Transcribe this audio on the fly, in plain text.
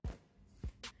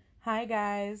Hi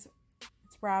guys,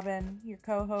 it's Robin, your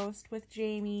co-host with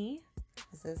Jamie,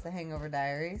 This is the Hangover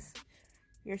Diaries,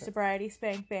 your sobriety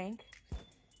spank bank.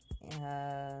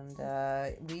 and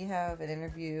we have an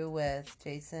interview with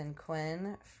Jason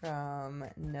Quinn from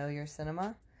Know Your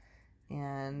Cinema,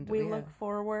 and we look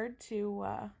forward to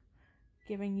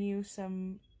giving you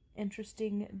some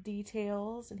interesting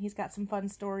details, and he's got some fun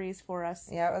stories for us.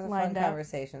 Yeah, it was a fun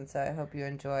conversation, so I hope you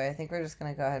enjoy. I think we're just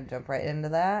going to go ahead and jump right into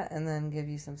that, and then give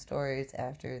you some stories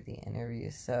after the interview.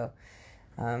 So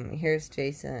here's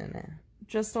Jason.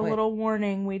 Just a little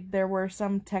warning, there were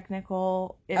some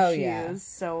technical issues. Oh, yeah.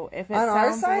 So if it on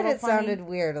sounds our side, it funny, sounded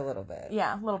weird a little bit.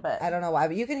 Yeah, a little bit. I don't know why,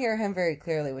 but you can hear him very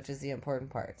clearly, which is the important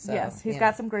part. So, yes, he's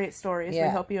got some great stories. Yeah.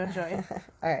 We hope you enjoy.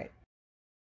 All right.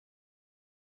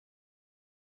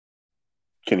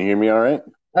 Can you hear me all right?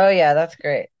 Oh, yeah, that's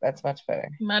great. That's much better.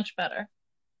 Much better.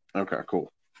 Okay,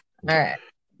 cool. All right.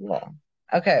 Well,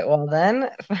 okay, well then,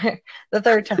 the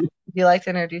third time, would you like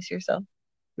to introduce yourself?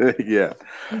 Yeah.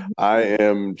 I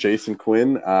am Jason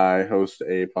Quinn. I host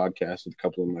a podcast with a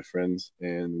couple of my friends,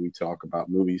 and we talk about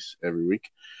movies every week.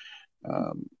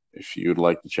 If you'd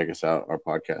like to check us out, our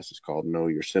podcast is called Know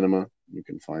Your Cinema. You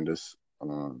can find us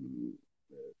on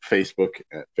Facebook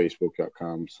at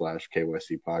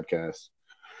facebook.com/KYC Podcast.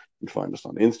 You can find us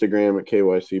on Instagram at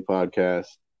KYC Podcast,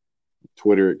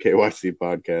 Twitter at KYC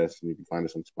Podcast, and you can find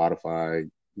us on Spotify,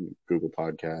 Google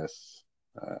Podcasts,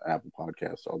 Apple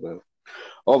Podcasts,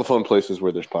 all the fun places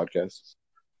where there's podcasts.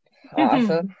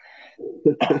 Awesome.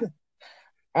 All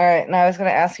right, now I was going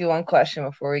to ask you one question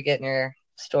before we get in your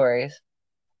stories.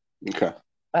 Okay.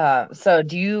 So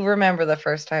do you remember the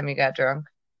first time you got drunk?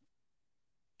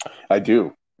 I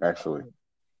do, actually.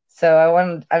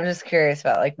 So I'm just curious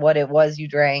about like what it was you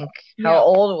drank. How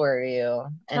old were you?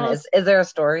 And is there a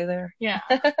story there? Yeah.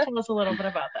 Tell us a little bit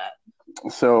about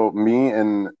that. So me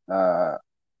and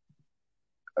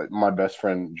my best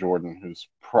friend Jordan, who's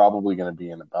probably going to be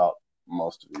in about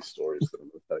most of these stories that I'm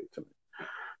going to tell you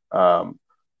tonight,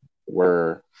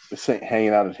 we're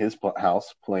hanging out at his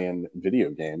house playing video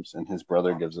games, and his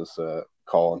brother gives us a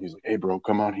call, and he's like, "Hey, bro,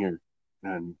 come out here,"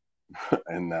 and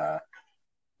I'm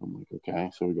like, "Okay."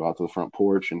 So we go out to the front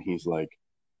porch, and he's like,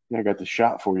 "Yeah, I got this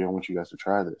shot for you. I want you guys to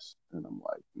try this." And I'm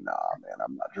like, "Nah, man,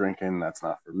 I'm not drinking. That's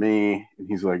not for me." And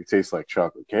he's like, "It tastes like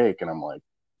chocolate cake," and I'm like,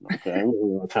 "Okay,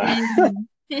 we're gonna try."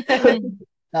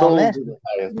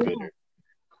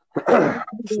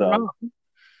 So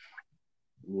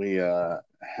we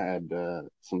had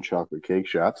some chocolate cake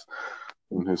shots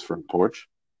on his front porch,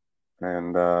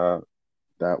 and that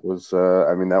was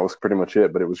that was pretty much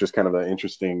it. But it was just kind of an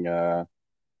interesting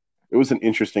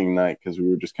night because we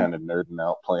were just kind of nerding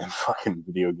out playing fucking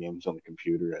video games on the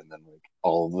computer, and then like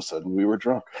all of a sudden we were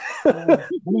drunk. How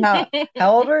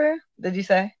old were you? Did you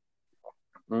say?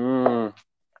 I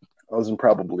was in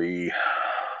probably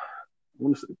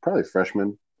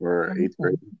freshman or eighth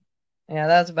grade. Yeah,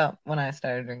 that was about when I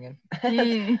started drinking.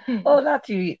 Oh, not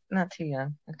too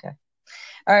young. Okay.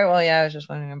 All right. Well, yeah, I was just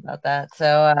wondering about that. So,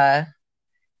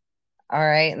 all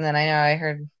right. And then I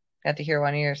got to hear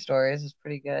one of your stories. It was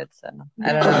pretty good. So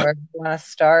I don't know where you want to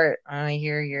start. I want to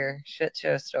hear your shit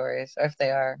show stories, if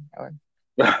they are.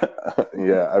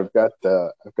 Yeah, I've got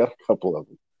a couple of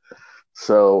them.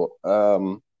 So,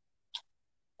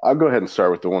 I'll go ahead and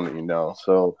start with the one that you know.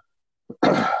 So,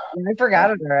 I forgot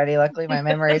it already. Luckily, my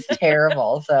memory is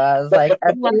terrible. So I was like,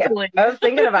 I was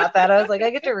thinking about that. I was like,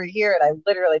 I get to rehear it. I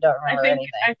literally don't remember anything.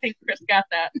 I think Chris got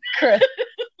that. Chris.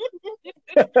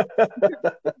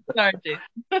 Sorry, Jason.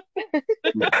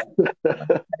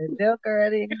 Joke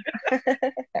already.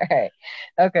 All right.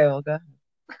 Okay, we'll go.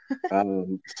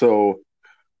 So,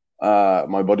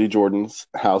 my buddy Jordan's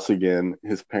house again.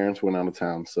 His parents went out of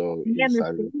town, so he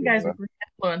decided you guys are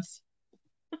influenced.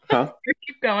 Huh?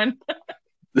 Keep going.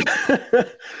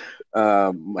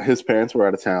 His parents were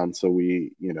out of town, so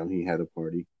he had a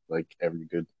party like every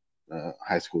good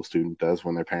high school student does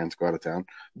when their parents go out of town.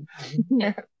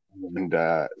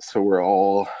 And so we're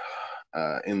all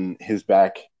in his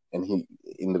back, and he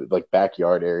in the like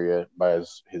backyard area by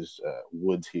his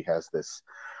woods. He has this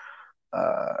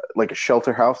like a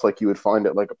shelter house, like you would find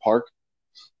at like a park,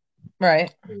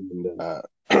 right? And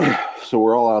so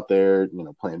we're all out there,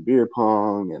 playing beer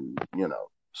pong and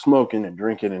smoking and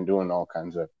drinking and doing all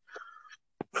kinds of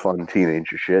fun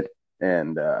teenager shit.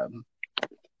 And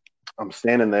I'm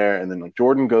standing there, and then like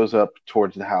Jordan goes up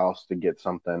towards the house to get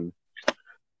something,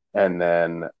 and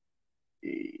then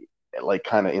like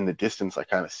kind of in the distance I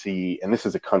kind of see, and this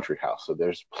is a country house, so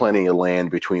there's plenty of land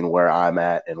between where I'm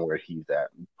at and where he's at.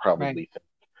 Probably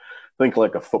think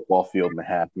like a football field and a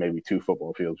half, maybe 2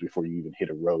 football fields before you even hit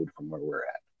a road from where we're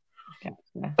at. Okay.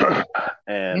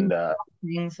 And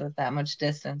things with that much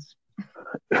distance.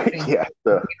 yeah,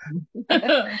 so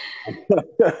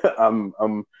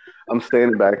I'm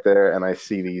standing back there and I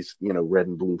see these, red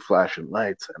and blue flashing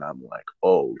lights, and I'm like,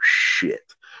 oh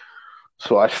shit.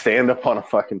 So I stand up on a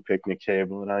fucking picnic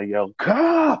table and I yell,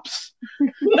 cops!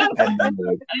 And then,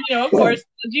 of course,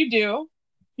 as you do,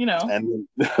 And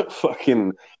then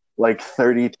fucking like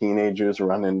 30 teenagers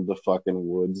run into the fucking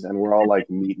woods, and we're all like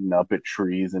meeting up at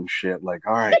trees and shit. Like,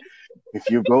 all right, if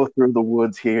you go through the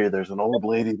woods here, there's an old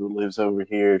lady who lives over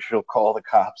here. She'll call the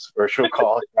cops, or she'll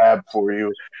call a cab for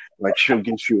you. Like, she'll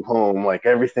get you home. Like,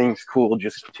 everything's cool.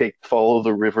 Just follow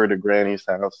the river to Granny's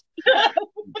house.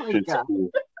 It's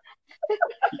cool.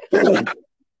 That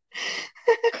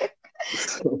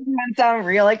sound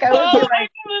real. Like, I would be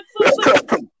like,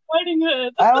 Fighting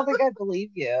Hood. I don't think I believe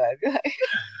you. I'd be like,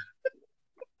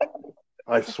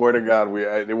 I swear to God,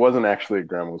 it wasn't actually at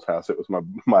Grandma's house. It was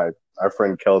our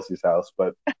friend Kelsey's house.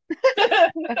 But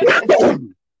the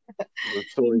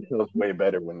story tells way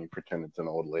better when you pretend it's an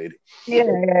old lady.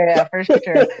 Yeah, for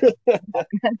sure.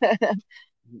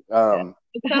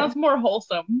 It sounds more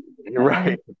wholesome. You're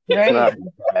right. Right. It's not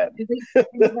bad.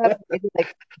 Maybe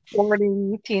like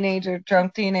 40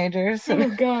 drunk teenagers, Oh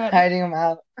God. hiding them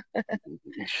out.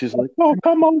 She's like, "Oh,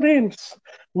 come on in.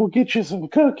 We'll get you some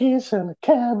cookies and a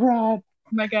cab ride."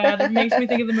 Oh my God, it makes me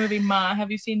think of the movie Ma.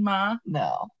 Have you seen Ma?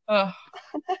 No. Oh.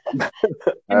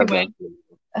 Anyway.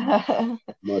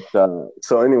 But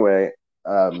so anyway,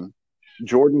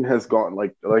 Jordan has gone,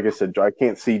 like I said, I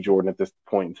can't see Jordan at this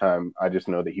point in time. I just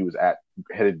know that he was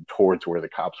headed towards where the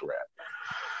cops were at.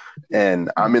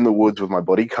 And I'm in the woods with my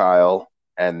buddy Kyle,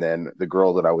 and then the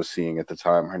girl that I was seeing at the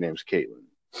time, her name's Caitlin.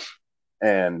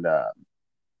 And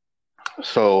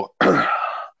so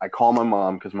I call my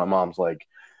mom, because my mom's like,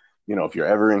 if you're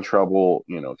ever in trouble,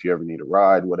 if you ever need a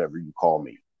ride, whatever, you call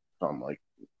me. So I'm like,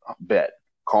 bet.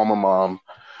 Call my mom.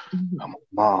 I'm like,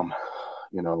 Mom,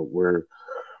 we're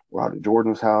out at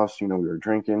Jordan's house. We were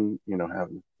drinking,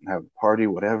 having a party,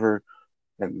 whatever,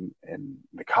 and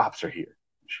the cops are here.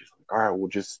 And she's like, all right, we'll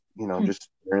just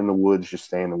we're in the woods, just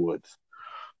stay in the woods.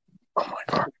 I'm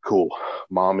like, all right, cool.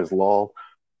 Mom is law.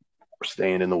 We're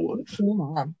staying in the woods.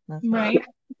 Mom. Right.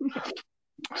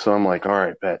 So I'm like, all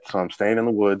right, bet. So I'm staying in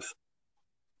the woods,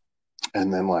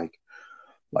 and then like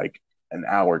an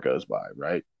hour goes by,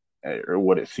 right? Or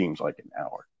what it seems like an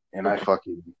hour, and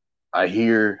I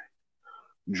hear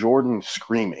Jordan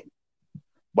screaming,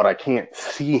 but I can't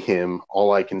see him.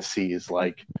 All I can see is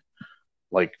like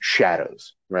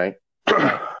shadows, right?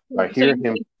 I hear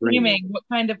him screaming.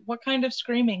 What kind of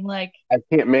screaming? Like, I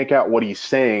can't make out what he's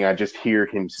saying. I just hear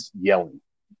him yelling.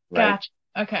 Right? Gotcha.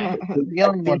 Okay.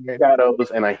 Yelling I see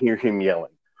shadows, and I hear him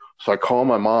yelling. So I call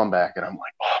my mom back, and I'm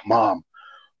like, "Oh, Mom,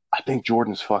 I think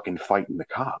Jordan's fucking fighting the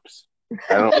cops."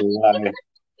 I don't know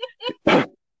why.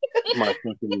 My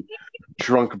fucking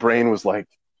drunk brain was like,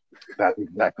 that's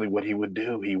exactly what he would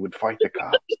do. He would fight the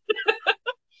cops.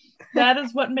 That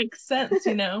is what makes sense,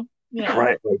 Yeah.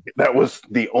 Right. Like, that was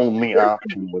the only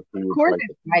option. Of course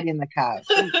he's fighting the cops.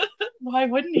 Why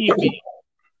wouldn't he be?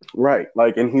 Right.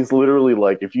 Like, and he's literally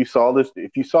like, if you saw this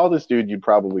dude, you'd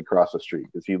probably cross the street,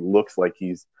 because he looks like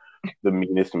he's the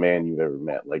meanest man you've ever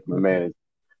met. Like, my man is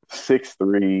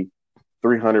 6'3",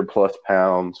 300 plus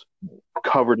pounds,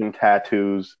 covered in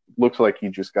tattoos, looks like he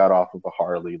just got off of a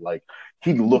Harley. Like,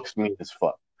 he looks mean as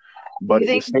fuck. But at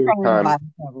the same time,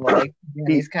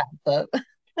 these cops up.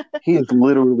 he is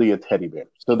literally a teddy bear.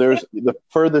 So there's the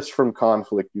furthest from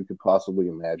conflict you could possibly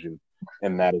imagine,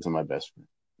 and that is my best friend,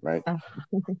 right?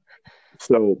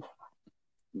 So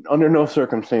under no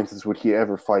circumstances would he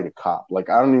ever fight a cop. Like,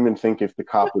 I don't even think if the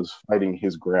cop was fighting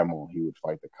his grandma, he would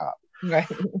fight the cop. Right.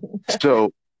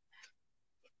 So,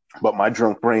 but my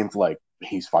drunk brain's like,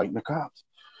 he's fighting the cops.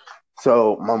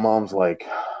 So my mom's like,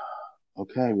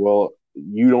 okay, well,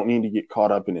 you don't need to get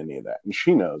caught up in any of that. And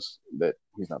she knows that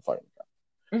he's not fighting the cops.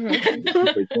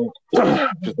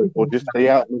 She's like, well, just stay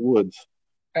out in the woods.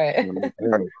 Right.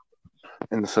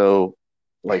 And so,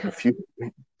 like, a few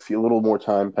little more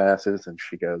time passes, and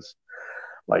she goes,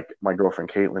 like, my girlfriend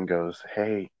Caitlin goes,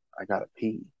 hey, I gotta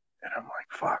pee. And I'm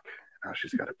like, fuck, now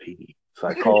she's gotta pee. So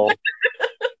I call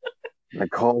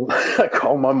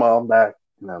my mom back,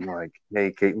 and I'm like,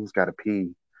 hey, Caitlin's gotta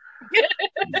pee.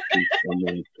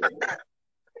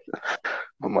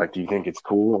 I'm like, do you think it's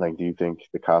cool? Like, do you think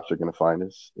the cops are gonna find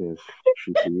us if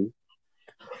she pees?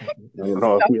 I don't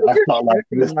know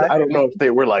if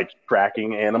they were like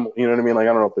tracking animal. You know what I mean? Like,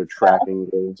 I don't know if they're tracking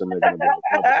birds and they're gonna be like,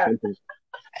 oh,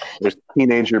 there's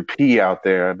teenager pee out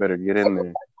there. I better get in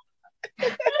there.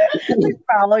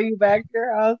 Follow you back to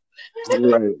your house.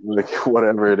 Right, like,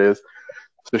 whatever it is.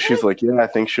 So she's like, yeah, I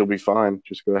think she'll be fine.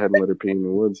 Just go ahead and let her pee in the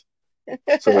woods.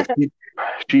 So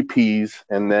she pees,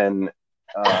 and then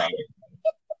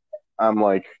I'm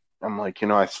like,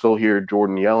 I still hear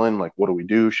Jordan yelling. Like, what do we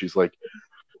do? She's like,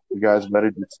 you guys better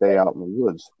just stay out in the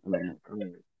woods. And I'm like, all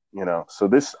right. So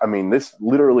this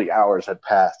literally hours had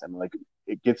passed, and like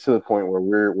it gets to the point where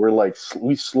we're like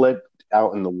we slept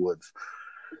out in the woods,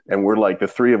 and we're like the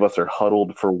three of us are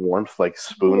huddled for warmth, like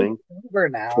spooning For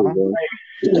now. for warmth,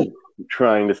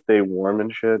 trying to stay warm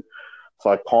and shit. So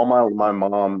I call my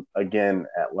mom again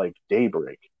at like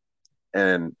daybreak,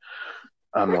 and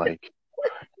I'm like,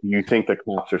 you think the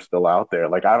cops are still out there?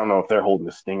 Like, I don't know if they're holding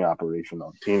a sting operation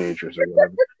on teenagers or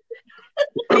whatever.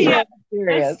 Yeah, a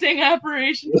Serious. sting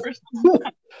operation for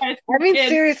I mean,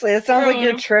 seriously, it sounds like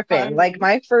you're tripping. Like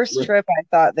my first trip, I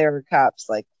thought there were cops,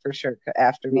 like for sure,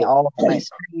 after me all over my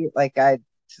street. Like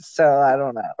so I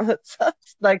don't know. It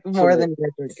sounds like more than you're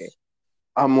drinking.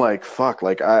 I'm like, fuck.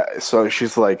 Like so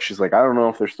she's like, I don't know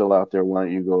if they're still out there. Why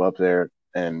don't you go up there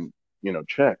and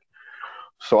check?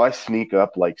 So I sneak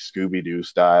up like Scooby-Doo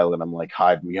style, and I'm like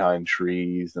hiding behind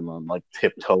trees, and I'm like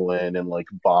tiptoeing and like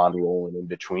bond rolling in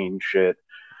between shit.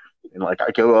 And like I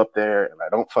go up there, and I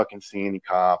don't fucking see any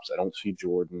cops. I don't see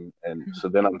Jordan, and so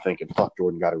then I'm thinking, fuck,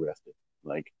 Jordan got arrested.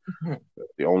 Like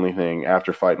the only thing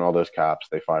after fighting all those cops,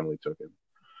 they finally took him.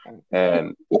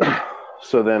 And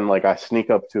so then like I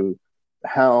sneak up to the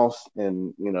house,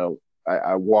 and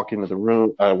I walk into the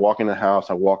room. I walk in the house.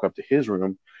 I walk up to his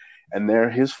room. And there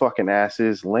his fucking ass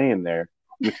is laying there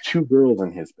with two girls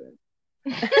in his bed.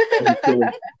 So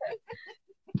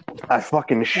I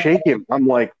fucking shake him. I'm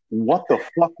like, what the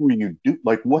fuck were you do?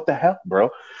 Like, what the hell, bro?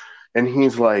 And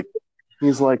he's like,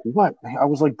 what? I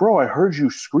was like, bro, I heard you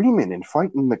screaming and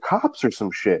fighting the cops or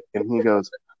some shit. And he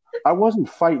goes, I wasn't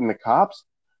fighting the cops.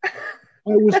 I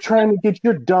was trying to get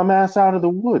your dumb ass out of the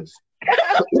woods.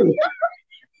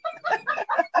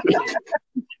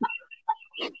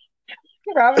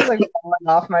 Robin's like falling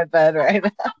off my bed right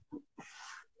now.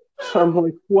 So I'm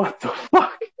like, what the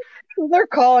fuck? They're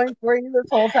calling for you this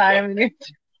whole time,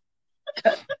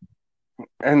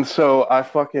 and so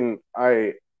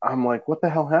I'm like, what the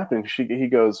hell happened? He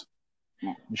goes,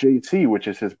 JT, which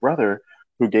is his brother,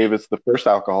 who gave us the first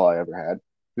alcohol I ever had.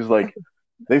 He's like,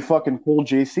 they fucking pulled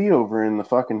JC over in the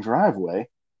fucking driveway,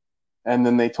 and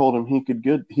then they told him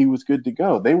he was good to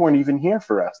go. They weren't even here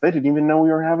for us. They didn't even know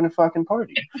we were having a fucking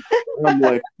party. And I'm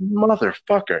like,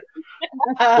 motherfucker.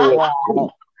 So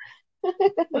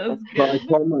I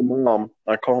call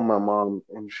my mom,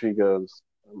 and she goes,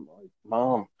 I'm like,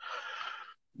 Mom,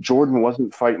 Jordan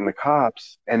wasn't fighting the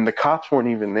cops, and the cops weren't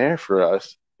even there for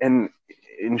us. And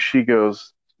she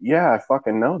goes, yeah, I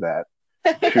fucking know that.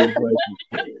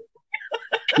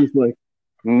 She's like,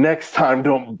 next time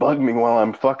don't bug me while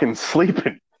I'm fucking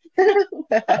sleeping.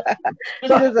 She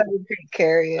doesn't take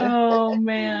care of you. Oh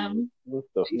man. What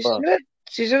the fuck?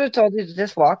 She should have told you to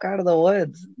just walk out of the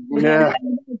woods. Yeah.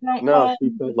 No, she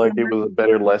felt like it was a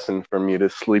better lesson for me to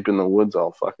sleep in the woods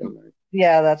all fucking night.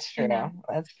 Yeah, that's true. Yeah.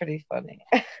 That's pretty funny.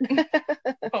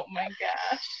 Oh my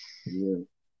gosh. Yeah.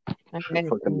 I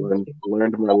fucking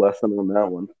learned my lesson on that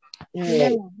one.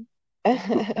 Yeah.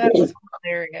 That's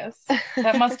hilarious.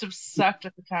 That must have sucked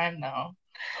at the time, though.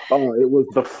 Oh, it was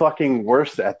the fucking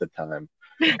worst at the time.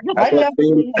 I've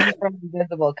definitely heard from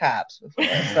invisible cops before,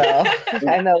 so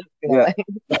I know. Yeah.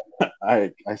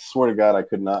 I swear to God, I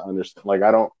could not understand. Like,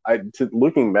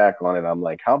 looking back on it, I'm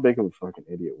like, how big of a fucking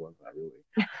idiot was I really?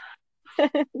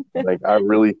 Like, I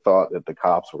really thought that the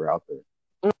cops were out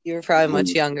there. You were probably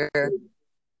much younger.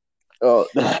 Oh,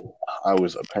 I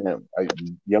was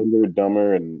younger,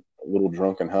 dumber, and a little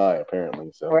drunk and high,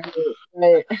 apparently. So,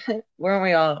 right. Weren't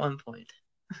we all at one point?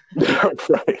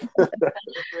 Right.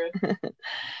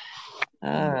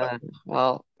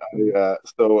 Well,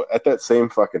 so at that same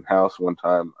fucking house one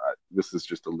time, this is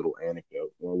just a little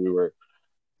anecdote. When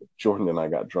Jordan and I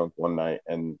got drunk one night,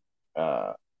 and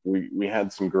we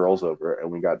had some girls over, and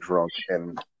we got drunk,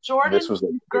 and Jordan, this was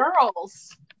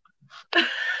girls.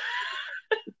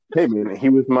 Hey man, he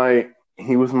was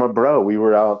my bro. We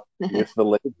were out with the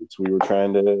ladies. We were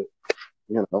trying to,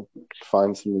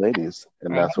 find some ladies,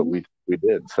 and that's what we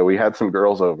did. So we had some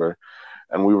girls over,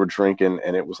 and we were drinking,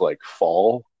 and it was like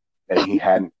fall, and he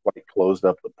hadn't quite closed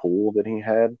up the pool that he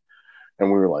had, and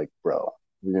we were like, bro,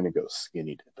 we're gonna go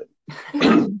skinny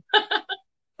dipping.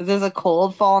 Is this a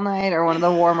cold fall night or one of the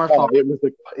warmer fall?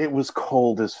 It was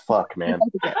cold as fuck, man.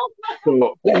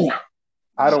 So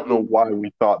I don't know why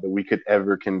we thought that we could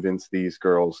ever convince these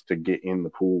girls to get in the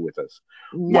pool with us.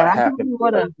 Yeah, what happened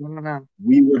was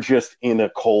we were just in a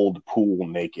cold pool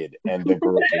naked, and the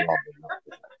girls were all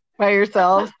by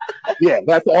yourselves. Yeah,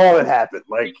 that's all that happened.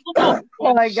 Like, Oh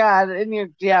my God!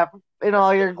 In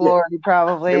all your glory,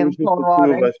 probably it in was just cold the two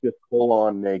water. of us just full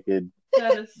on naked,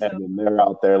 That is so. and then they're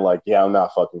out there like, yeah, I'm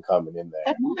not fucking coming in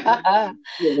there.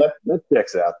 Yeah, that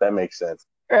checks out. That makes sense.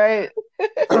 Right.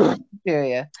 Hear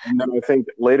you. And then I think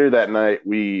later that night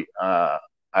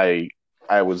I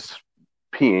was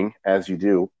peeing as you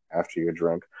do after you're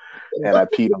drunk, and I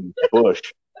peed on this bush.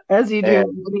 As you do.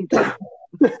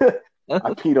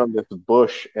 I peed on this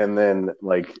bush, and then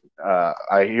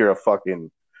I hear a fucking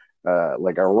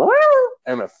like a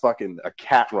and a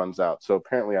cat runs out. So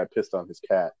apparently I pissed on his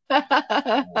cat.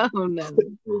 Oh no.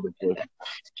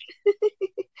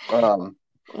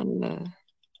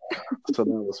 So that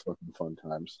was fucking fun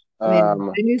times. I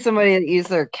knew somebody that used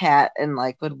their cat and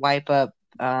like would wipe up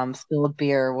spilled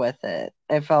beer with it.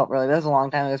 It felt really, that was a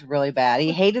long time. It was really bad.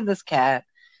 He hated this cat.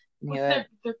 Was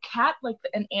their cat like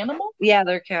an animal? Yeah,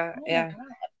 their cat. Oh Yeah.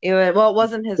 It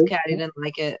wasn't his cat. He didn't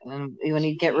like it. And when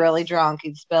he'd get really drunk,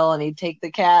 he'd spill and he'd take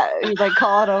the cat. He'd like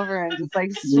call it over and just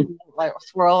like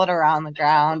swirl it around the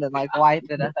ground and like wipe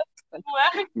it up.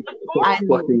 I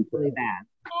know it's really bad.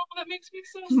 Oh, that makes me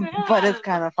so sad. But it's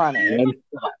kind of funny.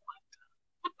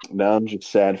 Now I'm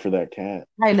just sad for that cat.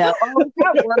 I know. Oh, it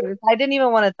got worse. I didn't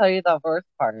even want to tell you the worst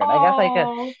part. I guess I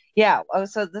could. Yeah. Oh,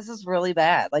 so this is really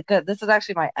bad. Like, this is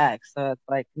actually my ex, so it's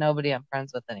like nobody I'm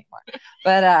friends with anymore.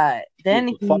 But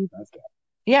then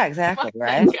yeah, exactly,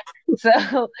 right.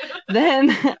 So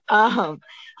then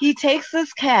he takes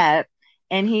this cat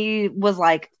and he was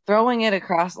like throwing it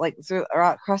across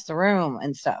the room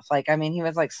and stuff. Like, I mean, he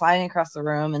was like sliding across the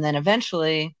room, and then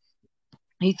eventually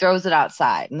he throws it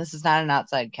outside. And this is not an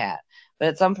outside cat, but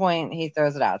at some point he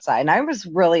throws it outside. And I was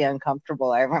really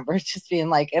uncomfortable. I remember just being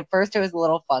like, at first it was a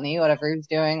little funny, whatever he was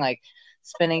doing, like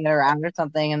spinning it around or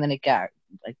something, and then it got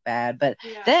like bad. But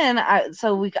then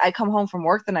I come home from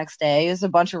work the next day. There's a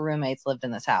bunch of roommates lived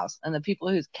in this house, and the people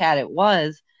whose cat it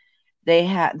was, they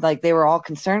were all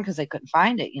concerned because they couldn't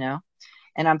find it,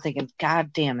 And I'm thinking,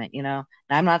 God damn it, And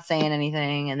I'm not saying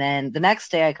anything. And then the next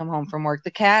day I come home from work,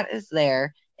 the cat is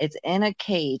there. It's in a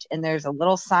cage, and there's a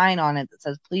little sign on it that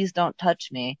says, "Please don't touch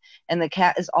me." And the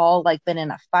cat is all like been in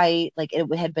a fight. Like, it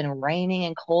had been raining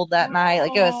and cold that night.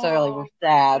 Like, it was so really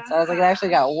sad. So I was like, it actually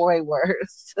got way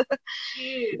worse.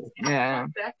 Jeez. Yeah.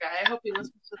 That guy. I hope he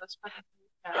listens to this.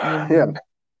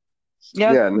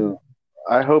 Yeah. No.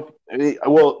 I hope.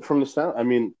 Well, from the sound, I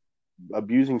mean,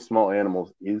 abusing small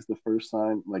animals is the first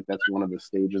sign. Like, that's one of the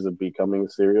stages of becoming a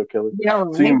serial killer. Yeah,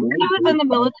 he was in the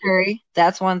military.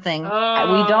 That's one thing. We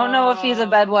don't know if he's a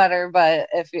bedwetter, but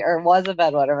was a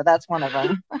bedwetter, but that's one of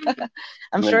them.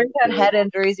 I'm sure he had head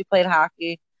injuries. He played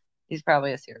hockey. He's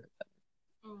probably a serial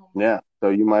killer. Yeah, so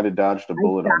you might have dodged a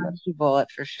bullet on that. Dodged a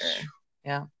bullet for sure.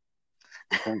 Yeah.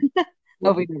 Okay.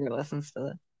 Hope he never listens to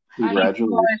it. Congratulations. He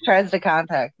always tries to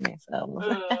contact me, so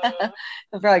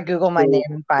I'll probably Google my name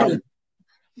and find it.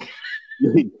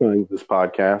 He finds this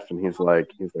podcast and he's like,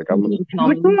 I wonder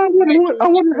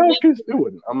how she's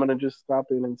doing. I'm gonna just stop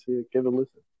in and give a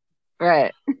listen.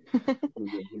 Right.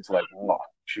 He's like, oh,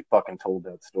 she fucking told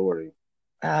that story.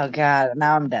 Oh God,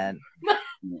 now I'm dead.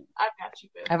 I've got you,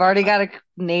 babe. I've already got a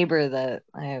neighbor that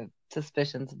I have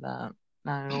suspicions about.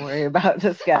 Not gonna worry about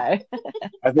this guy.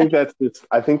 I think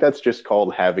that's just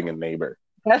called having a neighbor.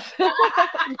 That's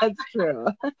true.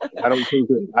 I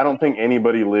don't think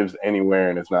anybody lives anywhere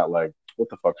and it's not like, what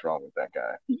the fuck's wrong with that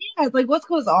guy? Yeah, it's like, what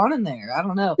goes on in there? I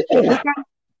don't know.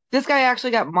 This guy actually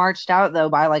got marched out though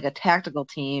by like a tactical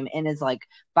team in his like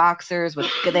boxers,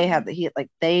 which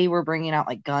they were bringing out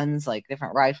like guns, like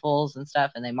different rifles and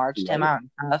stuff, and they marched him out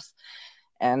in cuffs.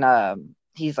 And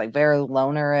he's like very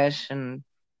lonerish and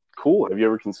cool. Have you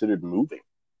ever considered moving?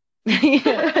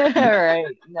 Right.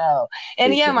 No.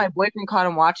 And yeah, my boyfriend caught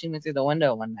him watching me through the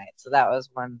window one night. So I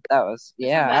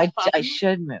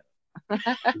should move.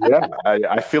 Yeah,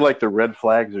 I feel like the red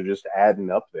flags are just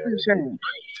adding up there. Sure.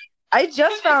 I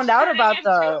just found out about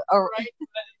the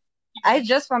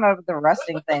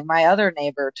arresting thing. My other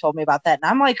neighbor told me about that, and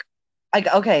I'm like,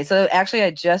 okay, so actually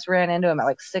I just ran into him at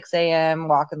like 6 a.m.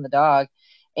 walking the dog.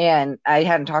 And I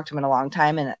hadn't talked to him in a long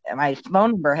time, and my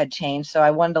phone number had changed, so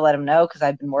I wanted to let him know because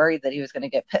I'd been worried that he was going to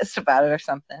get pissed about it or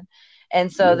something. And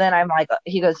so then I'm like,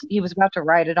 he was about to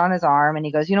write it on his arm, and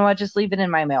he goes, you know what, just leave it in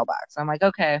my mailbox. I'm like,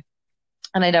 okay.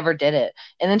 And I never did it.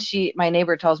 And then my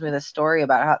neighbor tells me this story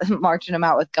about how marching him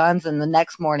out with guns, and the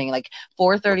next morning, like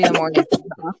 4:30 in the morning,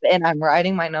 and I'm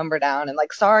writing my number down, and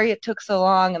like, sorry it took so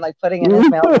long, and like putting it in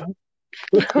his mailbox.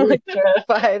 I'm like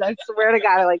terrified. I swear to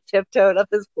God, I like tiptoed up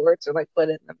his porch and like put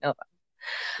it in the mailbox.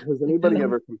 Has anybody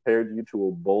ever compared you to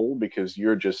a bull? Because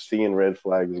you're just seeing red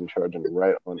flags and charging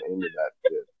right on into that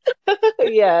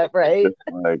shit. Yeah, right. It's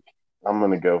like, I'm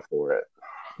gonna go for it.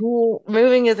 Well,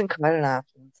 moving isn't quite an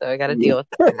option, so I got to deal with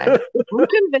that guy. I'm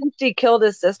convinced he killed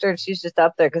his sister and she's just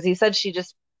up there because he said she's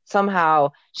just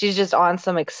on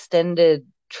some extended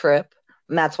trip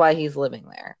and that's why he's living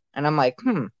there. And I'm like,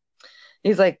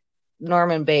 He's like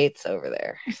Norman Bates over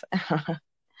there.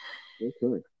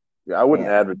 Okay. Yeah, I wouldn't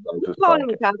advertise this Calling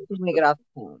the cops when we get off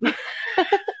the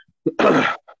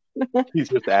phone.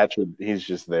 He's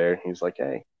just there. He's like,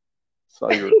 hey,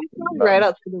 saw your right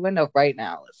out through the window right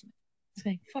now. Listen,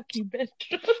 saying, "Fuck you, bitch.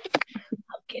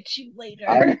 I'll get you later."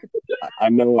 I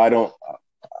know I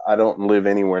don't live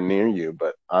anywhere near you,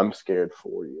 but I'm scared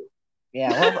for you.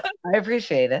 Yeah, well, I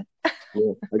appreciate it.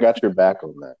 Yeah, I got your back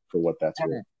on that for what that's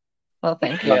worth. Well,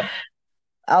 thank you.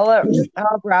 I'll have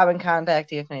Robin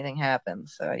contact you if anything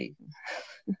happens. So you.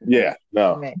 Yeah,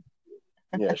 no. Okay.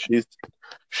 Yeah,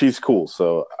 she's cool.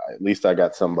 So at least I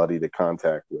got somebody to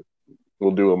contact with.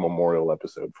 We'll do a memorial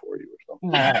episode for you or something.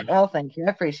 All right. Well, thank you.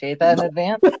 I appreciate that in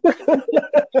advance.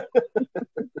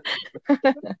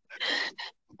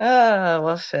 Oh,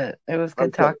 well, shit. It was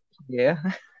good talking to you.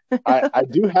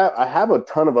 I have a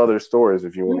ton of other stories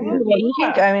if you want to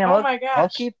hear. My gosh. I'll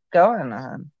keep going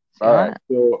on. All right.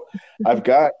 So I've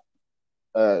got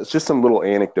it's just some little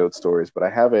anecdote stories, but I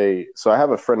have a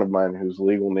friend of mine whose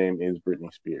legal name is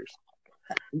Britney Spears.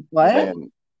 What?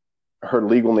 And her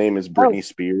legal name is Britney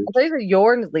Spears. I thought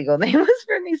your legal name was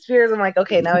Britney Spears. I'm like,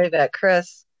 okay, now we've got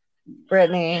Chris,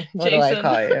 Brittany. What do I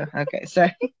call you? Okay,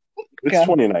 sorry. It's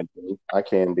 2019. I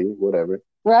can be whatever.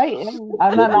 Right.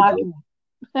 I'm not knocking.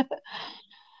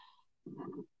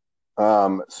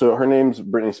 So her name's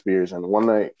Britney Spears, and one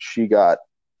night she got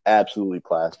absolutely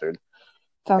plastered,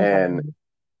 and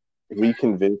we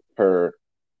convinced her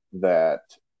that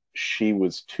she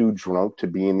was too drunk to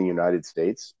be in the United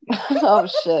States. Oh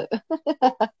shit!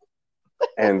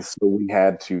 And so we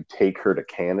had to take her to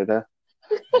Canada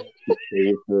to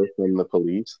save her from the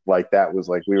police. Like that was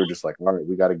like we were just like, all right,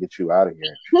 we got to get you out of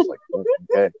here. She was like,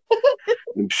 okay.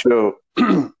 And so,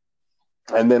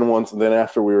 and then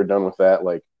after we were done with that,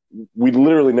 like we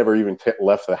literally never even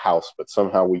left the house, but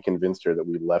somehow we convinced her that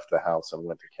we left the house and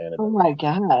went to Canada. Oh my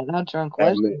god, how drunk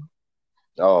was she?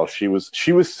 Oh, she was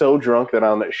so drunk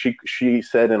that she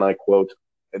said, and I quote,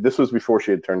 this was before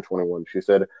she had turned 21. She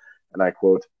said, and I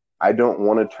quote, "I don't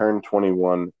want to turn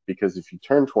 21 because if you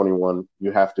turn 21,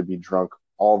 you have to be drunk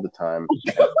all the time."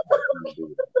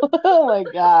 Oh my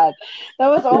god, that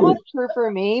was almost true for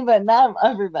me, but not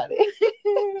everybody.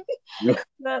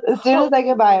 As soon as I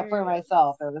could buy it for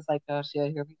myself, it was like, oh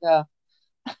shit, here we go.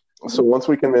 So once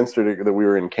we convinced her that we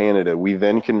were in Canada, we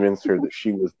then convinced her that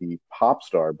she was the pop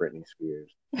star Britney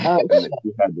Spears, and that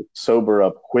she had to sober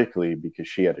up quickly because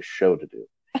she had a show to do.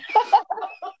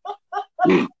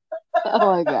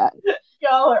 Oh my god,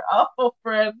 y'all are awful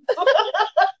friends.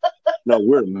 No,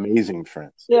 we're amazing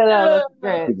friends. Yeah, that's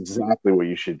great. That's exactly what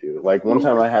you should do. Like one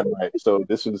time I had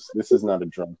this is not a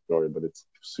drunk story, but it's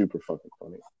super fucking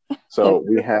funny. So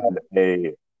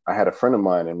I had a friend of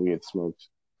mine and we had smoked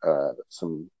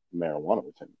some marijuana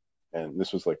with him, and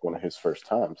this was like one of his first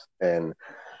times, and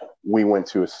we went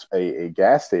to a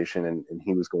gas station and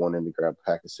he was going in to grab a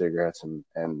pack of cigarettes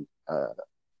and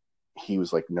he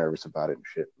was like nervous about it and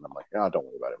shit, and I'm like, oh, don't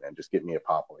worry about it, man, just get me a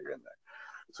pop while you're in there.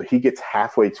 So he gets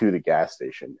halfway to the gas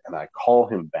station and I call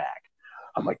him back.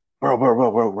 I'm like, bro,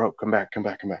 come back.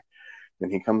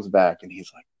 And he comes back and he's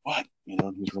like, what? You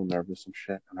know, he's real nervous and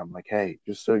shit. And I'm like, hey,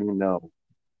 just so you know,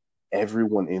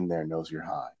 everyone in there knows you're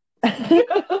high.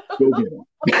 Go get him.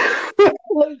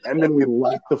 And then we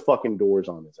locked the fucking doors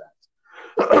on his ass.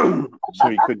 So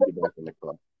he couldn't get back in the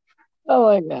club. Oh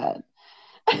my god.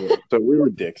 Yeah, so we were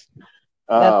dicks.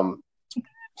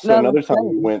 Another time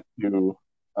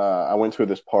I went to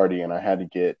this party and I had to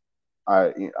get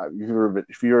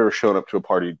if you ever shown up to a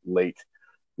party late,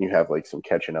 you have like some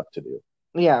catching up to do.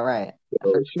 Yeah, right.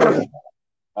 So, for sure.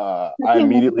 I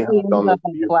immediately hopped on the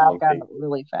beer pong table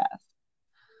really fast.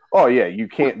 Oh yeah, you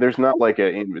can't. There's not like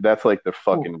that's like the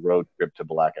fucking road trip to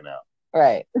blacking out.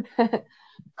 Right.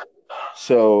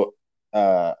 So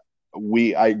I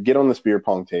get on this beer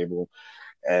pong table,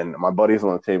 and my buddy's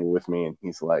on the table with me, and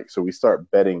he's like, so we start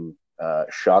betting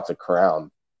shots of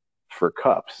Crown for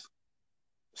cups.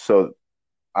 So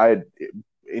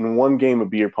in one game of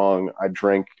beer pong, I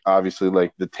drank obviously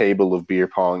like the table of beer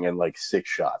pong and like 6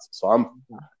 shots. So I'm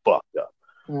fucked up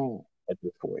at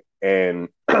this point. And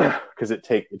because it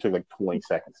took like 20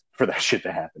 seconds for that shit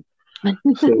to happen.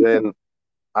 So then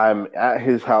I'm at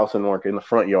his house and work in the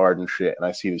front yard and shit, and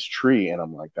I see this tree, and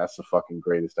I'm like, that's the fucking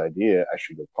greatest idea. I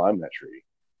should go climb that tree.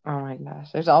 Oh my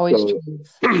gosh. There's always So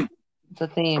trees. It's a I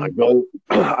theme. go,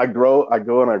 I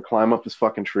go and I climb up this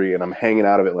fucking tree, and I'm hanging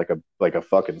out of it like a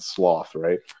fucking sloth,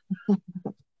 right?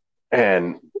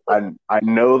 And I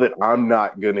know that I'm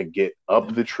not gonna get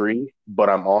up the tree, but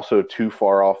I'm also too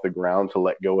far off the ground to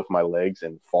let go with my legs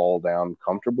and fall down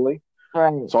comfortably.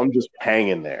 Right. So I'm just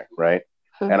hanging there, right?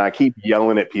 And I keep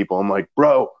yelling at people. I'm like,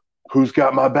 bro, who's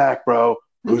got my back, bro?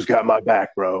 Who's got my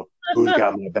back, bro? Who's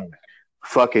got my back?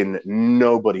 Fucking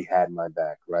nobody had my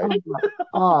back, right?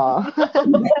 Oh.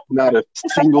 Not a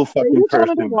single fucking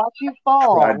person watch you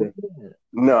fall. tried to.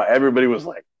 No, everybody was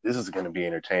like, this is going to be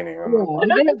entertaining. I'm like,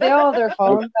 Yeah, they all have their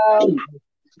phones out.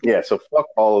 yeah, so fuck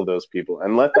all of those people.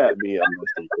 And let that be a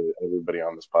lesson to everybody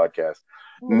on this podcast.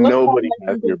 Nobody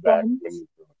has your back when you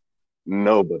do.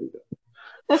 Nobody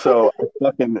does. So I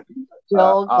fucking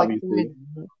obviously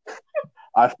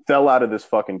I fell out of this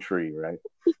fucking tree, right?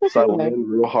 So I landed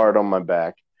real hard on my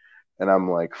back, and I'm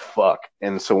like, fuck.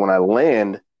 And so when I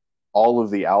land, all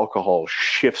of the alcohol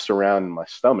shifts around in my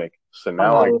stomach. So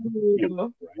now I can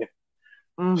puke,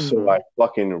 right? So I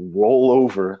fucking roll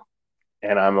over,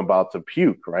 and I'm about to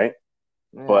puke, right?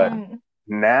 Yeah. But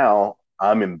now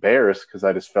I'm embarrassed because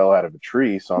I just fell out of a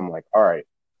tree. So I'm like, all right,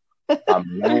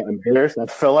 I'm now embarrassed. I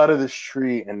fell out of this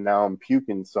tree, and now I'm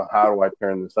puking. So how do I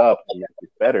turn this up and make it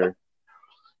better?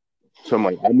 So I'm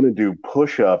like, I'm going to do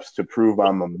push-ups to prove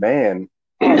I'm a man.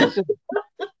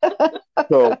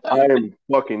 So I am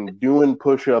fucking doing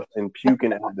push-ups and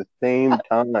puking at the same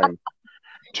time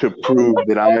to prove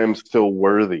that I am still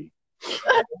worthy.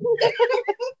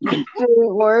 Did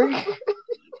it work?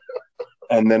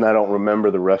 And then I don't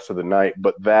remember the rest of the night.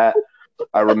 But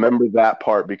I remember that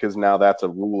part because now that's a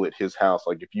rule at his house.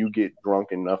 Like, if you get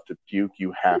drunk enough to puke,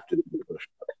 you have to do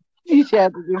push-ups. You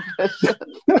have to do push-ups.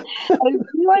 I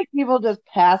feel like people just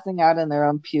passing out in their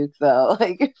own puke, though.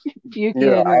 Like, puking.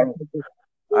 Yeah,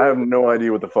 I have no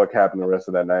idea what the fuck happened the rest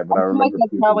of that night, but I remember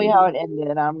that's probably how it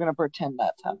ended. I'm gonna pretend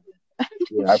that's how.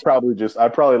 Yeah, I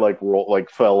probably like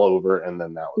fell over, and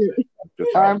then that was it.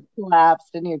 Arms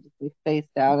collapsed, and you're just face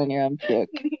down in your own puke.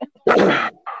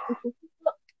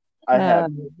 I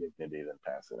had more dignity than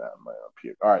passing out in my own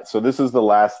puke. All right, so this is the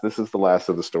last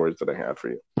of the stories that I have for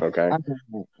you. Okay.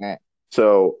 Okay.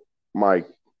 So my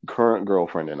current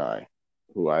girlfriend and I,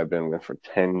 who I've been with for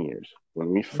 10 years, when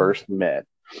we first met,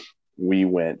 we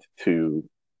went to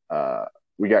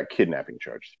we got kidnapping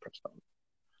charges pressed on.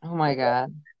 Oh my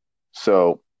God.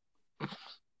 So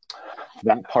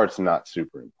that part's not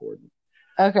super important.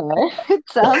 Okay. It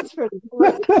sounds pretty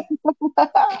cool.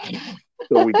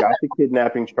 So we got the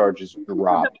kidnapping charges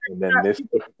dropped, and then this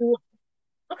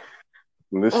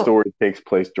story takes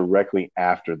place directly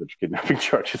after the kidnapping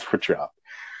charges were dropped.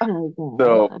 Oh my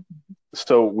God.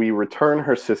 So we return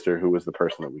her sister, who was the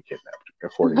person that we kidnapped,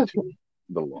 according to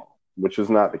the law, which is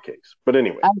not the case. But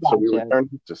anyway, so we returned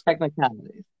her sister.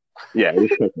 Technicalities. Yeah, it was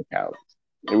technicalities.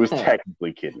 It was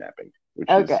technically kidnapping, which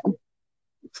is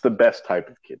it's the best type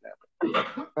of kidnapping.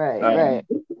 Right.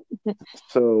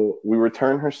 So we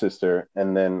return her sister,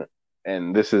 and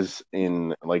this is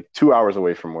in like 2 hours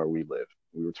away from where we live.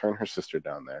 We return her sister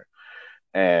down there,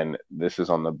 and this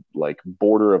is on the like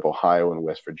border of Ohio and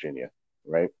West Virginia,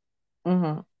 right?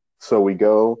 Mm-hmm. So we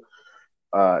go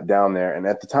down there, and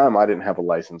at the time I didn't have a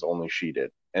license, only she did.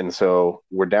 And so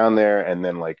we're down there, and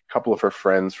then like a couple of her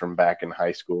friends from back in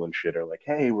high school and shit are like,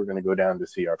 hey, we're gonna go down to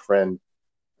see our friend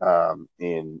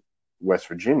in West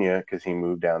Virginia because he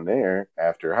moved down there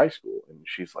after high school. And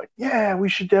she's like, yeah, we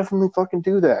should definitely fucking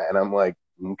do that. And I'm like,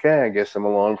 okay, I guess I'm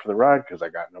along for the ride because I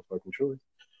got no fucking choice.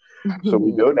 So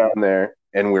we go down there,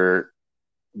 and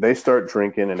they start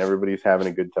drinking, and everybody's having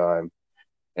a good time.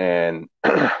 And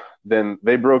then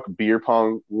they broke beer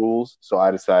pong rules, so I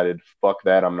decided, fuck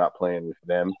that, I'm not playing with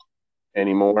them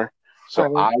anymore.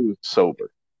 So I was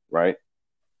sober, right?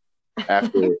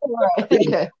 After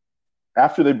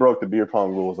they broke the beer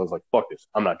pong rules, I was like, fuck this,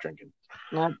 I'm not drinking.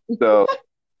 So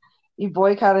you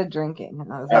boycotted drinking.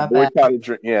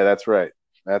 Yeah, that's right.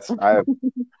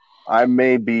 I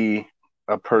may be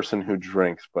a person who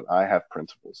drinks, but I have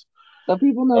principles. So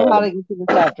people know how to get you to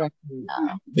stop drinking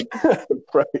now.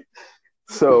 Right.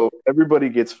 So everybody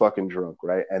gets fucking drunk,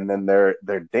 right? And then they're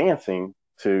dancing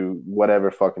to whatever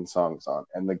fucking song's on.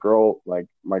 And the girl, like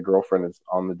my girlfriend, is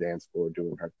on the dance floor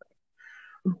doing her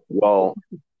thing. Well,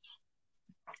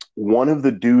 one of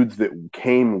the dudes that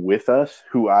came with us,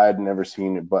 who I had never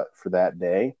seen but for that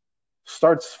day,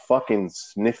 starts fucking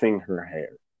sniffing her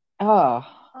hair.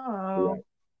 Oh.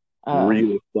 Right.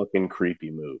 Real fucking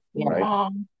creepy move, right?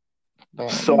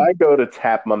 So I go to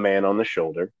tap my man on the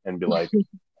shoulder and be like,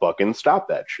 fucking stop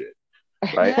that shit.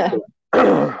 Right?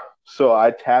 Yeah. So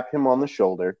I tap him on the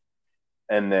shoulder,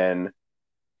 and then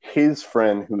his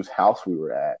friend whose house we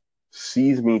were at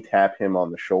sees me tap him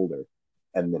on the shoulder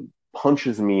and then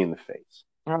punches me in the face.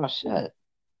 Oh shit.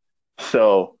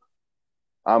 So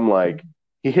I'm like,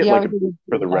 he hit like a obviously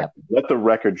for the record. Let the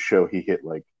record show he hit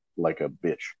like a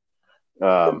bitch.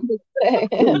 Let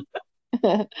the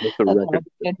record.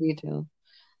 Good detail.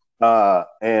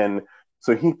 And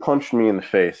so he punched me in the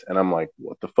face, and I'm like,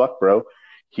 what the fuck, bro?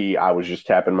 I was just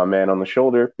tapping my man on the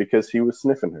shoulder because he was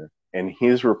sniffing her. And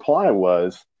his reply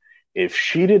was, if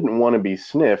she didn't want to be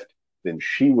sniffed, then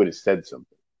she would have said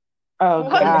something. Oh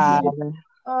What? god.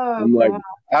 I'm like,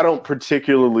 I don't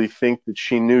particularly think that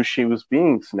she knew she was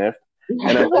being sniffed.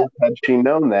 And I think had she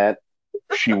known that,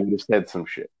 she would have said some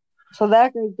shit. So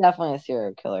that guy's definitely a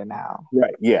serial killer now.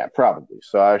 Right. Yeah, probably.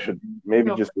 So I should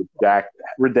maybe just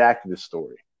redact this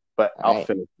story. But I'll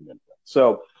finish it.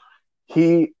 So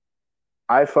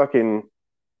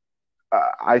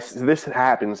this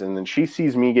happens, and then she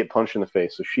sees me get punched in the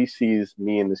face. So she sees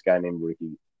me and this guy named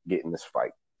Ricky get in this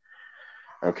fight.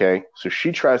 Okay. So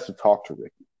she tries to talk to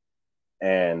Ricky.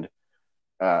 And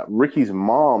Ricky's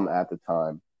mom at the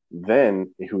time,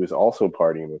 then, who was also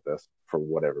partying with us for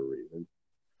whatever reason,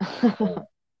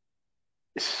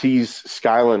 sees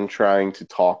Skyland trying to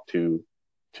talk to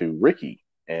Ricky.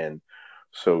 And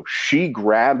so she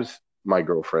grabs my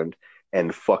girlfriend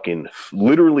and fucking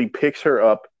literally picks her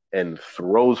up and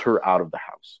throws her out of the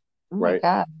house. Right?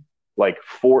 God. Like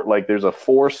there's a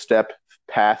 4-step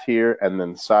path here and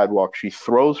then sidewalk. She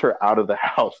throws her out of the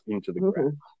house into the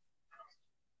ground.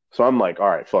 So I'm like, all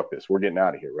right, fuck this. We're getting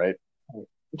out of here, right?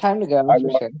 Time to go. I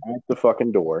walk out the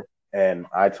fucking door and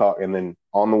I talk, and then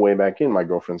on the way back in, my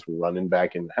girlfriend's running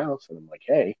back in the house, and I'm like,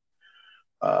 hey,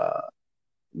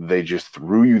 they just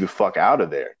threw you the fuck out of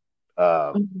there.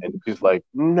 And she's like,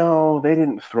 no, they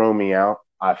didn't throw me out.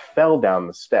 I fell down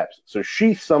the steps. So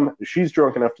she's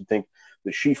drunk enough to think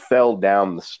that she fell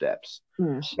down the steps,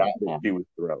 not that she was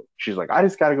thrown. She's like, I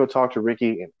just got to go talk to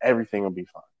Ricky and everything will be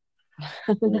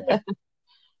fine.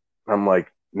 I'm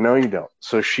like, no, you don't.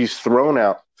 So she's thrown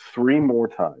out 3 more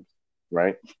times,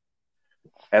 right?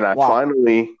 And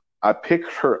I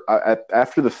picked her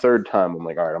after the 3rd time. I'm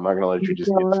like, all right, I'm not going to let you just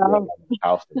get thrown out of the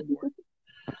house anymore.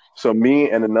 So me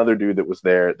and another dude that was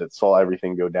there that saw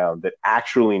everything go down, that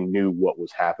actually knew what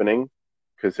was happening,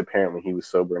 because apparently he was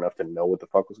sober enough to know what the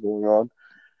fuck was going on,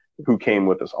 who came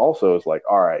with us also, is like,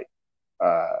 all right,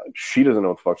 she doesn't know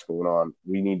what the fuck's going on.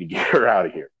 We need to get her out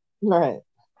of here. Right.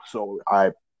 So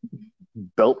I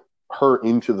belt her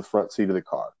into the front seat of the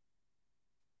car,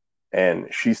 and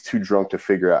she's too drunk to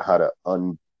figure out how to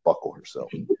unbuckle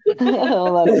herself.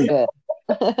 Oh, that's good.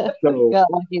 So,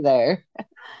 got lucky there.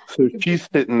 So she's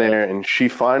sitting there, and she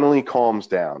finally calms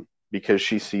down because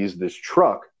she sees this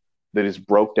truck that is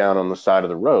broke down on the side of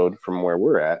the road from where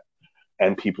we're at,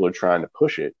 and people are trying to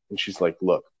push it. And she's like,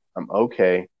 look, I'm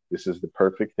okay. This is the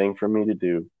perfect thing for me to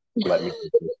do. Let me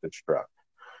push this truck.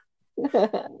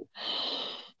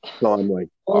 So I'm like,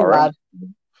 all right.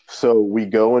 So we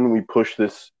go and we push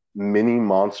this mini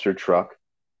monster truck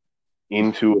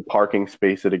into a parking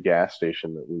space at a gas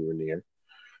station that we were near.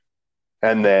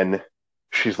 And then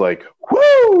she's like,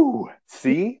 woo!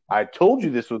 See, I told you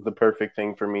this was the perfect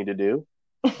thing for me to do.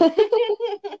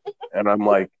 And I'm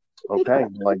like, okay,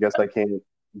 well, I guess I can't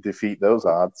defeat those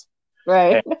odds.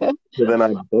 Right. And so then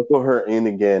I buckle her in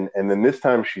again. And then this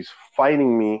time she's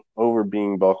fighting me over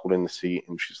being buckled in the seat.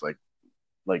 And she's like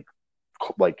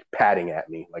patting at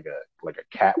me like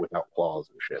a cat without claws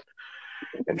and shit.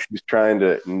 And she's trying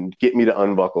to get me to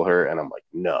unbuckle her, and I'm like,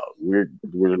 no, we're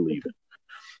leaving.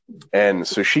 And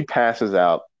so she passes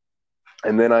out,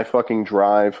 and then I fucking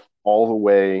drive all the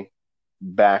way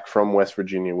back from West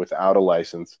Virginia without a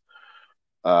license,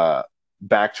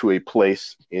 back to a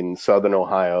place in Southern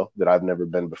Ohio that I've never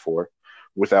been before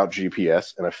without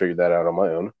GPS, and I figured that out on my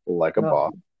own, like a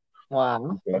boss.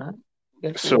 Wow.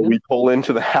 Okay. So we pull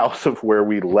into the house of where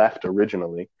we left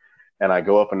originally, and I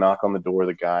go up and knock on the door of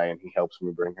the guy, and he helps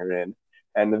me bring her in.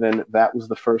 And then that was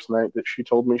the first night that she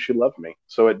told me she loved me.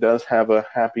 So it does have a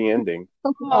happy ending.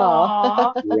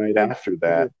 Right after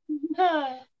that.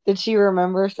 Did she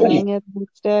remember saying it the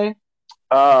next day?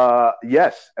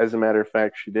 Yes, as a matter of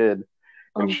fact, she did.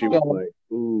 And she was like,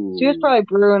 ooh. She was probably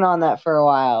brewing on that for a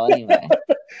while anyway.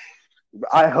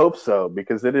 I hope so,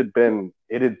 because it had been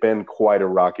quite a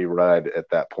rocky ride at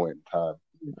that point in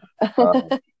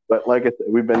time. But like I said,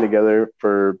 we've been together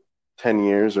for 10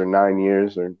 years or 9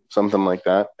 years or something like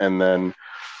that. And then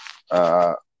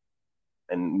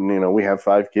and we have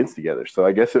 5 kids together. So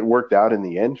I guess it worked out in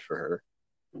the end for her.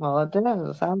 Well, it does.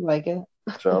 It sounds like it.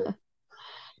 So,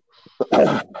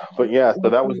 but yeah, so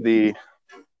that was the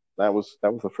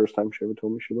first time she ever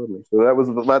told me she loved me. So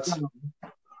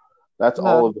that's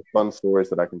all of the fun stories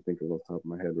that I can think of off the top of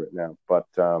my head right now. But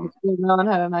no one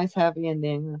had a nice happy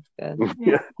ending. That's good.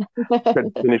 Yeah,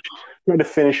 try to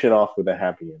finish it off with a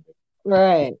happy ending.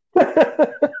 Right.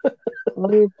 Well,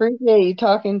 we appreciate you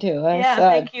talking to us. Yeah,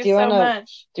 thank you so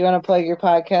much. Do you want to plug your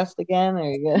podcast again?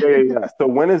 Or you good? Yeah. So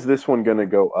when is this one going to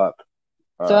go up?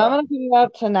 So I'm going to put it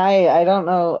up tonight. I don't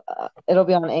know. It'll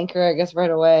be on Anchor, I guess,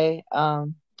 right away.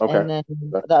 Okay. And then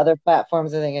the other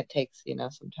platforms, I think it takes,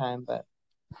 some time. But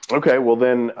okay. Well,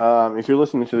 then, if you're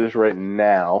listening to this right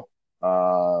now,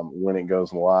 when it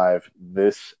goes live,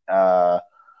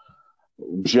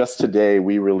 just today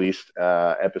we released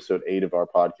episode 8 of our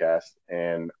podcast,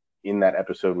 and in that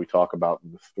episode we talk about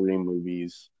the 3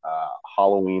 movies: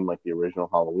 Halloween, like the original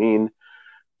Halloween,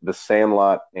 The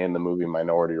Sandlot, and the movie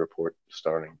Minority Report,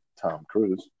 starring Tom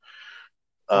Cruise.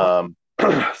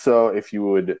 So if you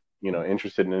would,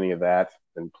 interested in any of that,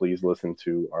 then please listen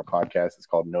to our podcast. It's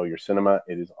called Know Your Cinema.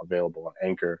 It is available on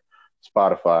Anchor,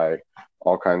 Spotify,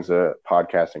 all kinds of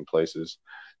podcasting places.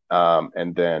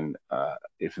 And then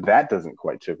if that doesn't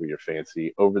quite tickle your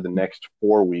fancy, over the next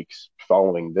 4 weeks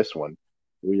following this one,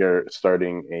 we are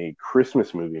starting a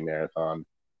Christmas movie marathon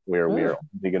where we are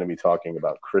only going to be talking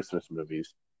about Christmas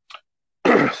movies,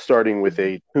 starting with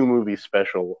a 2-movie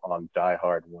special on Die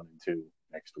Hard 1 and 2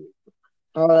 next week.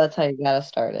 Oh, that's how you got to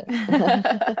start it.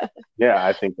 Yeah,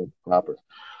 I think that's proper.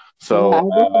 So,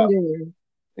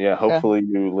 hopefully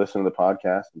you listen to the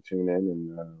podcast and tune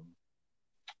in,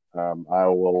 and I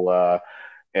will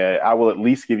at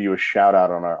least give you a shout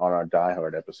out on our Die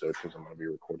Hard episode, because I'm going to be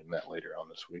recording that later on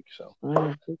this week. So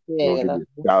we'll give you a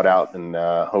shout out, and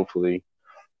hopefully,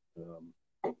 you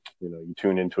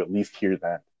tune in to at least hear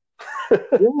that. Yeah,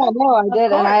 no, I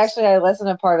did, and I listened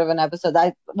to part of an episode.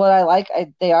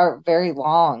 They are very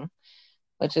long,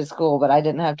 which is cool, but I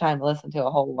didn't have time to listen to a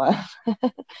whole lot.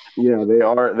 Yeah, they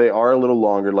are a little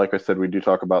longer. Like I said, we do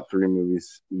talk about 3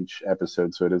 movies each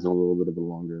episode, so it is a little bit of a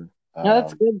longer. No,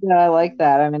 that's good. I like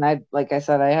that. I mean, I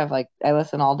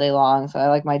listen all day long, so I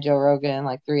like my Joe Rogan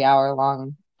 3-hour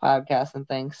long podcast and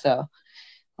things. So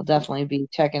I'll definitely be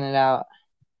checking it out.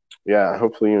 Yeah,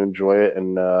 hopefully you enjoy it,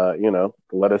 and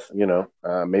let us,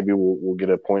 maybe we'll get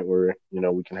a point where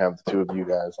we can have the 2 of you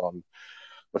guys on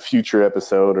a future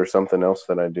episode or something else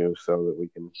that I do, so that we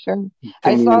can. Sure.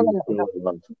 I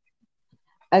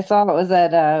saw it was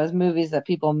that it was movies that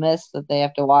people miss that they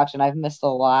have to watch, and I've missed a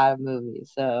lot of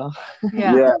movies. So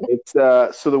yeah, it's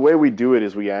so the way we do it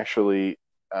is we actually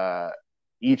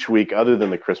each week, other than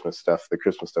the Christmas stuff we're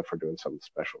doing something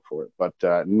special for it. But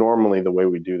normally the way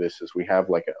we do this is we have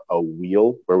a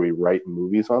wheel where we write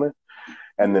movies on it,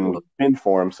 and then we spin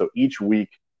for them. So each week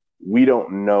we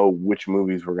don't know which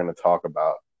movies we're going to talk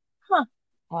about. Huh.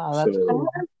 Wow, that's cool.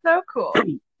 That's so cool.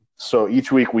 So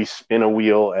each week we spin a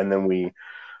wheel, and then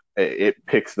it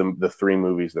picks the 3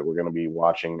 movies that we're going to be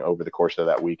watching over the course of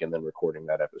that week, and then recording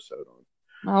that episode on.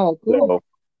 Oh, cool.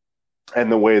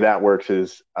 And the way that works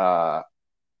is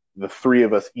the 3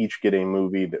 of us each get a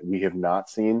movie that we have not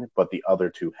seen, but the other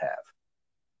 2 have.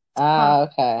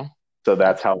 Okay. So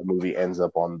that's how a movie ends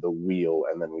up on the wheel,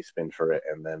 and then we spin for it,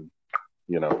 and then,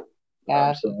 so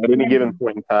at any given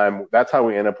point in time, that's how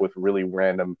we end up with really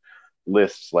random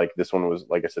lists. Like this one was,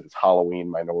 like I said, it's Halloween,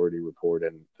 Minority Report,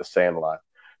 and The Sandlot.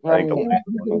 I think the last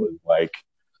one was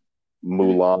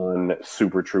Mulan,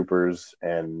 Super Troopers,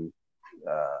 and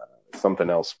something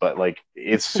else, but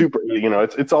it's super,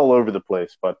 it's all over the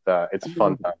place, but it's a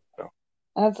fun time. So.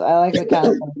 I like the kind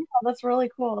of stuff. That's really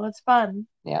cool. It's fun.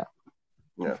 Yeah.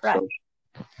 Yeah. Right. So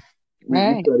we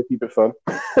try to keep it fun.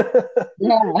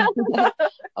 Yeah.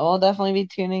 I'll definitely be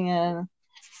tuning in.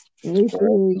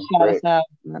 Shout us out.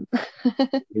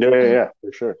 Yeah,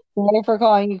 for sure. Sorry for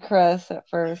calling you Chris at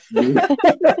first. That's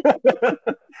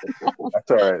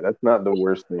all right. That's not the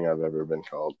worst thing I've ever been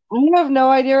called. I have no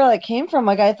idea where that came from.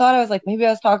 I thought I was maybe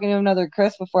I was talking to another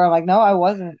Chris before. I'm no, I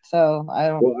wasn't. So I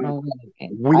don't know where that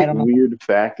came from. Weird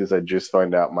fact is I just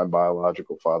found out my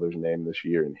biological father's name this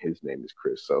year, and his name is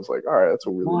Chris. So I was like, all right, that's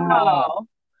a really wow.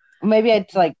 Maybe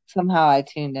it's somehow I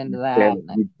tuned into that.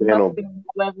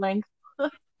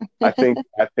 I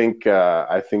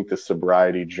think the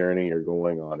sobriety journey you're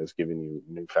going on is giving you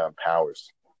newfound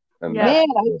powers. And man,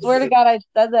 I swear to God, I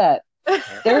said that.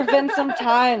 There have been some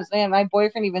times, man, my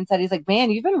boyfriend even said, he's like, man,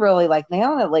 you've been really like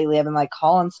nailing it lately. I've been like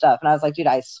calling stuff. And I was like, dude,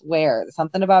 I swear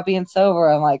something about being sober.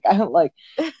 I'm like, I'm like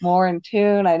more in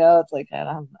tune. I know it's like, I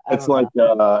don't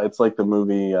know. It's like the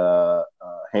movie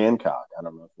Hancock. I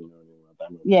don't know if you know anything about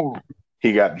that movie. Yeah.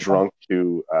 He got drunk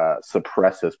to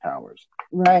suppress his powers.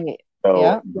 Right. So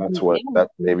Yeah.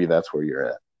 maybe that's where you're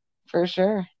at. For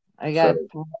sure. I got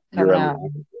You're coming out.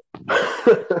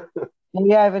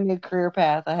 Maybe I have a new career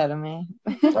path ahead of me.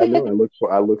 I know.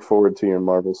 I look forward to your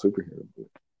Marvel superhero movie.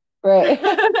 Right.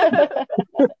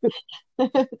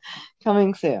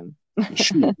 Coming soon.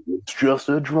 It's just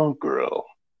a drunk girl,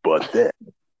 but then.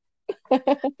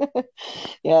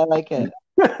 Yeah, I like it.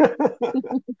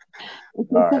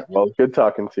 All right. Well, good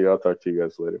talking to you. I'll talk to you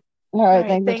guys later. All right.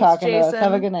 Thanks for talking to us.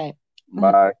 Have a good night.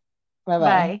 Bye. Bye-bye.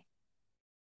 Bye.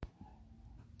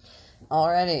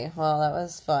 Alrighty. Well, that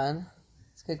was fun.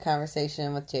 It's a good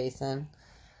conversation with Jason.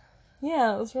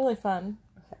 Yeah, it was really fun.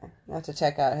 Okay. I have to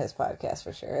check out his podcast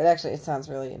for sure. It sounds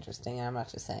really interesting, and I'm not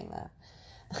just saying that.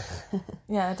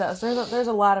 Yeah, it does. There's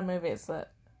a lot of movies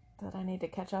that I need to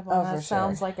catch up on. That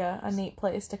sounds sure. like a neat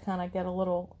place to kind of get a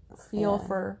little feel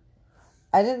for.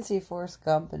 I didn't see Forrest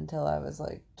Gump until I was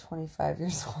like 25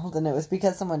 years old, and it was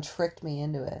because someone tricked me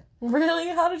into it. Really?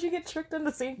 How did you get tricked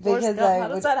into seeing Forrest Gump? How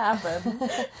does that happen?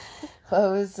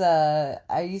 Well, it was I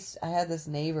had this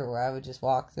neighbor where I would just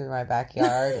walk through my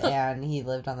backyard, and he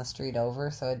lived on the street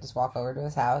over, so I'd just walk over to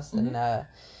his house,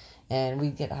 and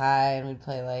we'd get high and we'd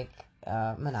play like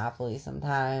Monopoly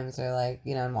sometimes, or like,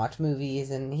 and watch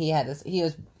movies. And he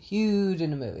was huge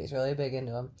into movies, really big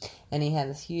into them, and he had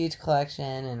this huge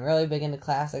collection and really big into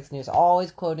classics, and he was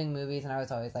always quoting movies, and I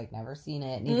was always like, never seen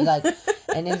it, and he'd be like,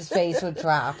 and his face would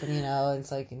drop, and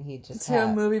it's like, and he'd just to a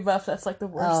movie buff, that's like the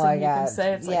worst thing you can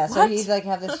say. It's like, so he'd like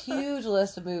have this huge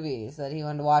list of movies that he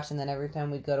wanted to watch, and then every time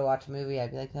we'd go to watch a movie,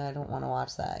 I'd be like, no, I don't want to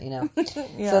watch that,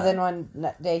 Yeah. So then one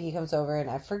day he comes over,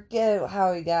 and I forget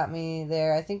how he got me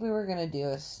there. I think we were gonna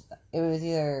do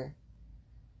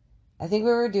I think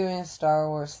we were doing a Star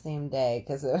Wars themed day,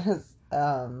 because it was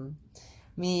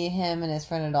me, him, and his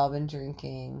friend had all been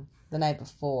drinking the night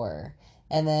before,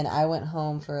 and then I went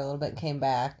home for a little bit and came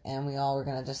back, and we all were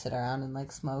gonna just sit around and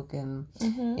like smoke, and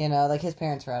like his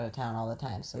parents were out of town all the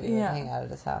time, so we would hang out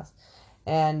at his house,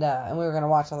 and we were gonna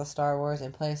watch all the Star Wars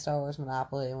and play Star Wars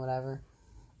Monopoly and whatever,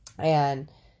 and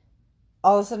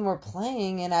all of a sudden we're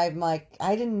playing, and I'm like,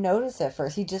 I didn't notice at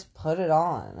first. He just put it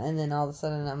on, and then all of a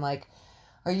sudden I'm like,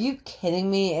 are you kidding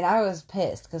me? And I was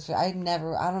pissed, because I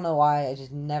don't know why, I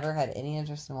just never had any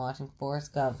interest in watching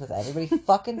Forrest Gump, because everybody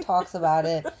fucking talks about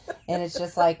it, and it's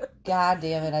just like, god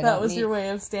damn it, That was your way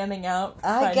of standing out?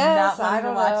 I guess, I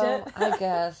don't watch it? I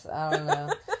guess, I don't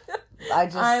know.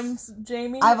 I'm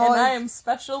Jamie, and I am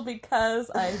special because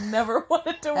I never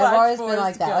wanted to watch I've always Forrest been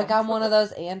like that. Gump. Like, I'm one of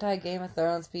those anti-Game of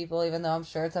Thrones people, even though I'm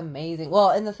sure it's amazing. Well,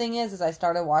 and the thing is I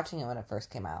started watching it when it first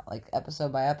came out, like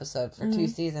episode by episode for 2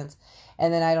 seasons.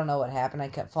 And then I don't know what happened. I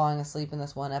kept falling asleep in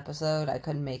this one episode. I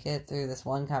couldn't make it through this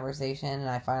one conversation, and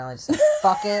I finally just said,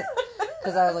 fuck it.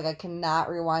 Because I was like, I cannot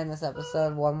rewind this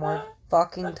episode one more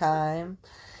fucking time.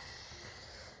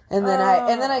 And then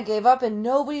I gave up, and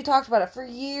nobody talked about it for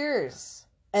years.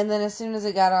 And then as soon as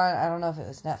it got on, I don't know if it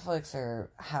was Netflix or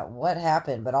what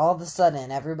happened, but all of a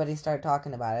sudden everybody started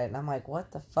talking about it, and I'm like,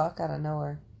 what the fuck, out of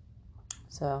nowhere.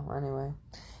 So anyway,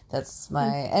 that's my,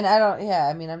 and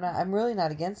I'm really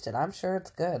not against it. I'm sure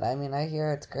it's good. I mean, I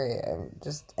hear it's great.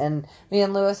 And me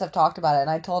and Lewis have talked about it, and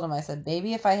I told him, I said,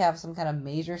 maybe if I have some kind of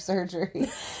major surgery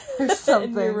or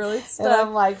something, and you're really stuck, and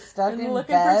I'm like stuck and in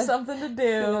looking bed, for something to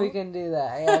do, we can do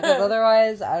that. Yeah, because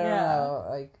otherwise, I don't know.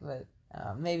 Like, but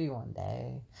maybe one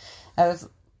day. That was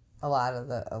a lot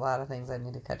of things I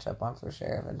need to catch up on for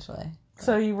sure eventually.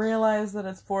 So you realize that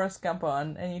it's Forrest Gump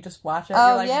on, and you just watch it. Oh,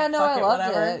 you're like, yeah, no, I loved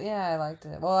whatever. it. Yeah, I liked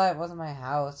it. Well, it wasn't my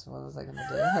house. What was I going to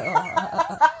do?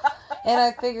 And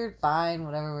I figured, fine,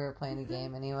 whatever, we were playing a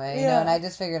game anyway. You know, and I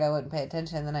just figured I wouldn't pay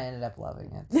attention, and then I ended up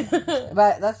loving it. So.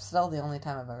 But that's still the only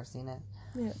time I've ever seen it.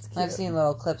 Yeah, it's cute. I've seen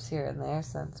little clips here and there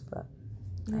since, but...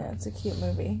 Yeah, it's a cute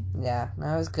movie. Yeah, no,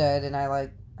 it was good, and I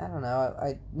don't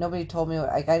know, nobody told me,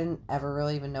 I didn't ever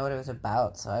really even know what it was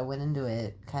about, so I went into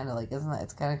it kind of like,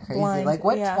 it's kind of crazy. Blind, like,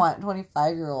 what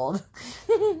 25-year-old,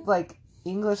 like,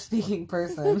 English-speaking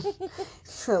person,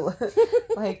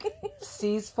 like,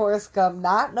 sees Forrest Gump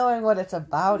not knowing what it's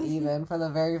about even for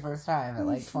the very first time at,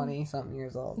 like, 20-something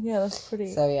years old. Yeah, that's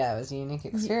pretty... So, yeah, it was a unique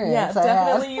experience. Yeah,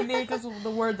 definitely unique is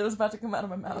the word that was about to come out of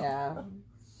my mouth. Yeah.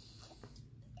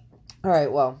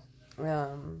 Alright, well,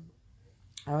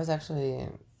 I was actually...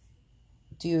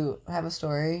 Do you have a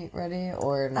story ready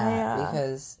or not?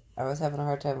 I was having a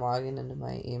hard time logging into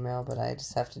my email, but I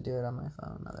just have to do it on my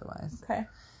phone otherwise. Okay.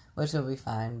 Which will be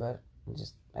fine, but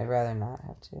I'd rather not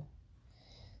have to.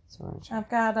 So I'm gonna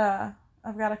try.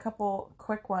 I've got a couple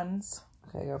quick ones.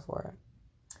 Okay, go for it.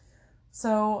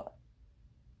 So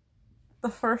the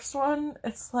first one,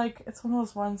 it's one of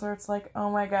those ones where it's like,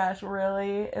 oh my gosh,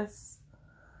 really? It's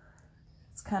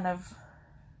kind of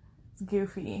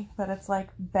goofy, but it's like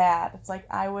bad. It's like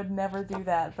I would never do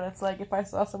that, but it's like if I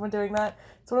saw someone doing that,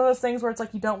 it's one of those things where it's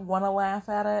like you don't want to laugh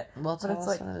at it. Well, but tell it's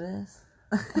us like what it is.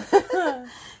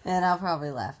 And I'll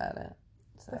probably laugh at it.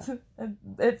 So.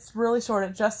 It's really short.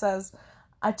 It just says,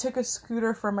 I took a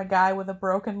scooter from a guy with a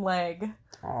broken leg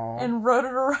and rode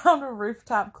it around a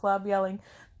rooftop club yelling,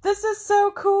 "This is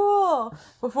so cool!"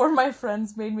 before my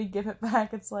friends made me give it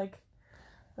back. It's like,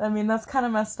 I mean, that's kind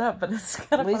of messed up, but it's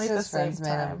kind of funny at the same friends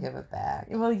made him give it back.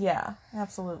 Well, yeah,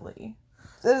 absolutely.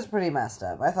 It was pretty messed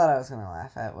up. I thought I was going to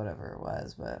laugh at whatever it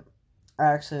was, but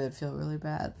I actually would feel really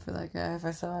bad for that guy if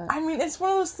I saw it. I mean, it's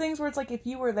one of those things where it's like if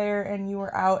you were there and you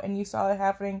were out and you saw it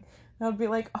happening, it would be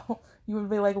like, oh, you would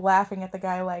be like laughing at the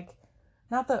guy, like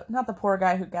not the poor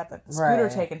guy who got the scooter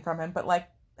taken from him, but like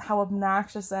how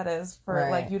obnoxious that is for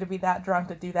like you to be that drunk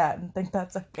to do that and think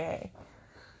that's okay.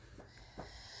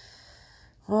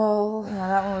 Well, yeah,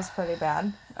 that one was pretty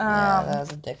bad. Yeah, that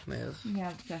was a dick move.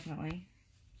 Yeah, definitely.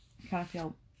 I kind of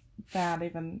feel bad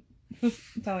even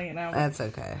telling it now. That's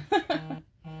okay.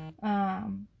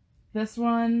 This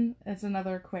one is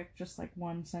another quick, just like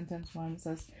one sentence one. It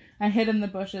says, I hid in the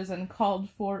bushes and called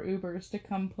 4 Ubers to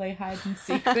come play hide and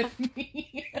seek with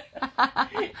me.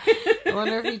 I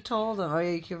wonder if he told them. Oh,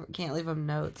 yeah, you can't leave them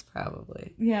notes,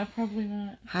 probably. Yeah, probably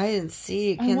not. Hide and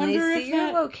seek. Can they see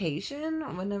your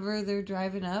location whenever they're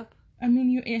driving up? I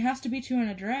mean, it has to be to an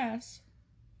address.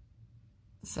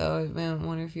 So, I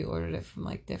wonder if you ordered it from,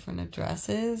 like, different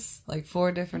addresses? Like,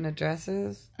 4 different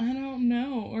addresses? I don't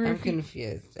know. Or I'm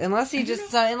confused. Unless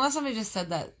somebody just said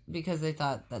that because they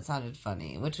thought that sounded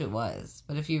funny, which it was.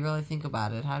 But if you really think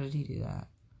about it, how did he do that?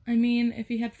 I mean, if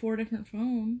he had 4 different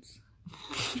phones.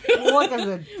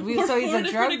 So he's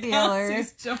a drug dealer,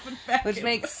 which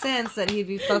makes sense that he'd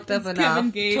be fucked up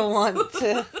enough to want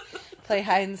to play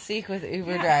hide and seek with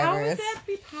Uber drivers. How would that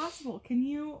be possible? Can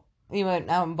you... He went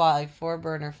out and bought like 4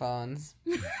 burner phones.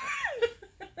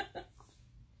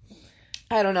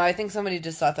 I don't know. I think somebody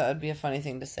just thought that would be a funny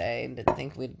thing to say and didn't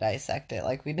think we'd dissect it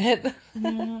like we did.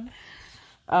 Yeah.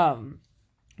 Well,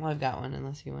 I've got one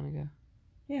unless you want to go.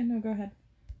 Yeah, no, go ahead.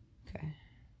 Okay.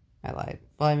 I lied.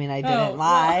 Well, I mean, I didn't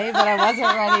lie, but I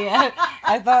wasn't ready yet.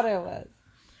 I thought I was.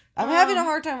 I'm having a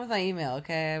hard time with my email,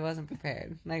 okay? I wasn't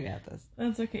prepared. I got this.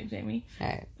 That's okay, Jamie. All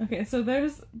right. Okay, so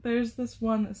there's this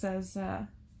one that says...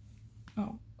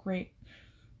 Oh, great.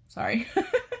 Sorry.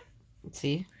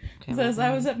 See? It says,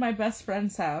 I was at my best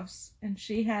friend's house, and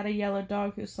she had a yellow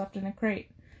dog who slept in a crate.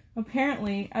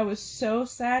 Apparently, I was so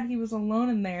sad he was alone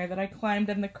in there that I climbed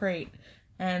in the crate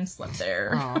and slept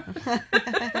there. Oh.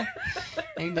 I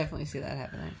can definitely see that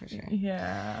happening for sure.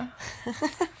 Yeah.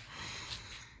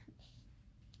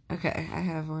 Okay, I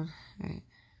have one. All right.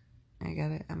 I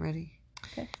got it. I'm ready.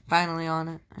 Okay. Finally on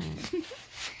it. All right.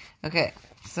 Okay,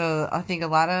 so I think a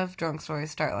lot of drunk stories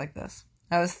start like this.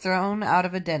 I was thrown out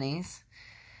of a Denny's,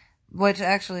 which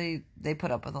actually they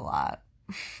put up with a lot,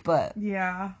 but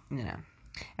yeah, you know,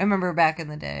 I remember back in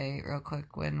the day, real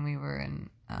quick, when we were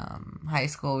in high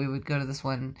school, we would go to this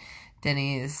one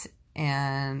Denny's,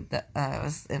 and I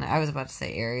was about to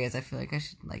say areas. I feel like I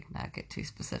should not get too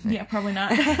specific. Yeah, probably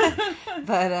not.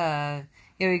 But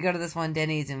we'd go to this one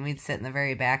Denny's and we'd sit in the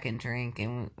very back and drink,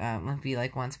 and it'd be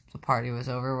like once the party was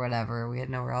over or whatever, we had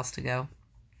nowhere else to go,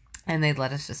 and they'd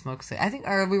let us just smoke.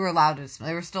 Or we were allowed to smoke.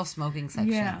 They were still smoking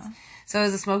sections. Yeah. So it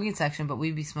was a smoking section, but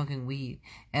we'd be smoking weed,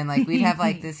 and we'd have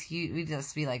this huge. We'd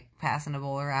just be passing a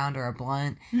bowl around or a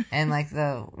blunt, and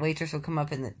the waitress would come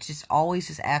up and just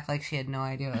always act like she had no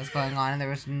idea what was going on, and there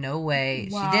was no way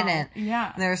she didn't.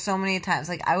 Yeah. And there were so many times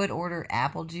I would order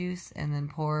apple juice and then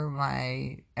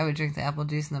I would drink the apple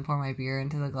juice and then pour my beer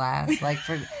into the glass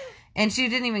and she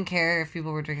didn't even care if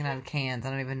people were drinking out of cans. I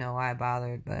don't even know why I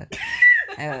bothered, but.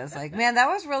 It was man, that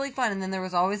was really fun. And then there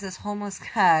was always this homeless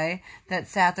guy that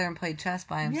sat there and played chess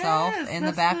by himself in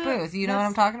the back booth. You know what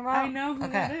I'm talking about? I know who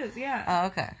that is, yeah. Oh,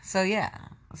 okay. So, yeah.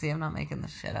 See, I'm not making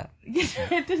this shit up.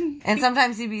 It didn't. And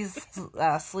sometimes he'd be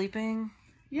sleeping.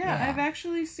 Yeah, I've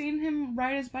actually seen him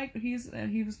ride his bike. He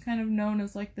was kind of known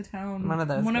as the town. One of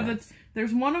those.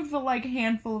 There's one of the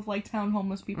handful of town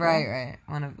homeless people. Right.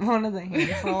 One of the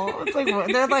handful. It's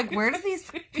they're where do these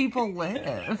people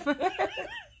live?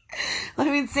 I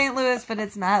mean, St. Louis, but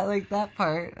it's not that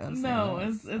part of St.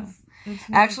 Louis. It's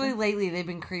Actually, lately they've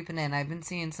been creeping in. I've been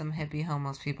seeing some hippie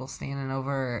homeless people standing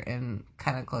over and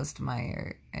kind of close to my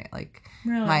area,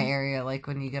 my area, like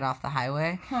when you get off the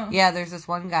highway. Huh. Yeah, there's this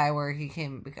one guy where he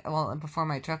came, well, before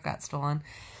my truck got stolen.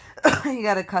 He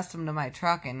got accustomed to my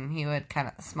truck, and he would kind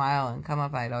of smile and come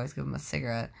up. I'd always give him a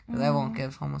cigarette, because I won't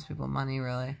give homeless people money,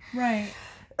 really. Right.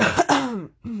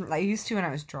 I used to when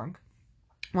I was drunk.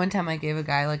 One time I gave a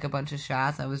guy like a bunch of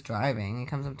shots. I was driving. He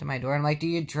comes up to my door and I'm like, "Do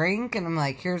you drink?" And I'm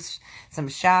like, "Here's some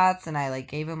shots." And I like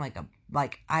gave him I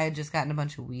had just gotten a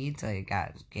bunch of weed, so I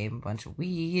gave him a bunch of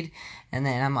weed. And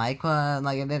then I'm like, well,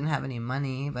 like I didn't have any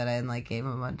money, but I like gave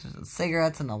him a bunch of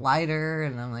cigarettes and a lighter.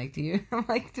 And I'm like, "Do you?" I'm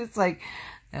like, just like,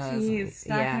 Jeez,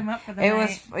 stocking him up for the night.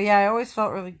 was, I always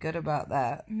felt really good about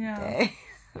that day.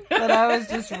 But I was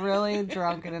just really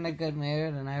drunk and in a good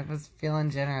mood, and I was feeling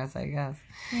generous, I guess.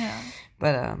 Yeah.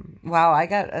 But, wow, I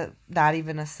got not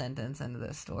even a sentence into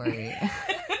this story.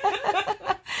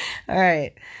 All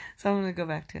right, so I'm going to go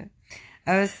back to it.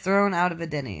 I was thrown out of a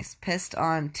Denny's, pissed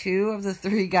on 2 of the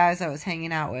 3 guys I was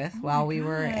hanging out with while we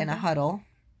were in a huddle.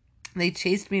 They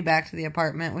chased me back to the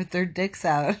apartment with their dicks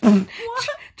out,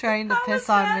 trying to piss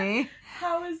on me.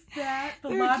 How is that the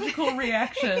logical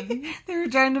reaction? They were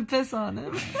trying to piss on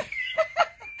him.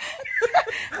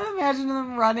 Imagine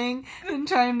them running and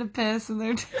trying to piss, and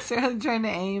they're trying to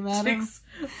aim at him.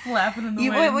 Flapping in the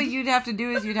wind. What you'd have to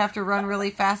do is you'd have to run really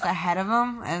fast ahead of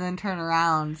him, and then turn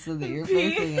around so that you're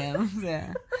facing him.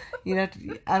 Yeah, you'd have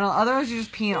to. Otherwise, you're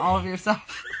just peeing all of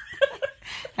yourself.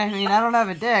 I mean, I don't have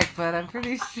a dick, but I'm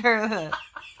pretty sure that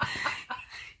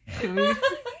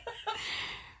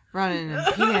running and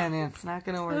peeing, it's not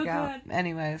going to work out.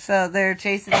 Anyway, so they're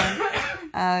chasing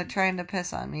him, trying to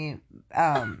piss on me.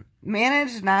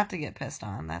 Managed not to get pissed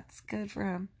on. That's good for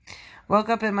him. Woke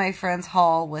up in my friend's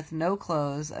hall with no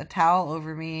clothes, a towel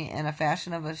over me, and a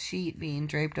fashion of a sheet being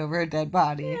draped over a dead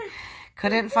body.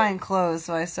 Couldn't find clothes,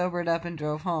 so I sobered up and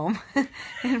drove home.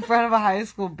 In front of a high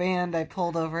school band, I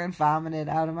pulled over and vomited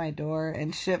out of my door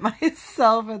and shit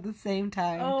myself at the same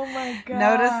time. Oh my god.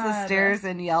 Noticed the stairs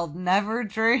and yelled, "Never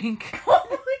drink." Oh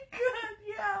my god,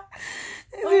 yeah.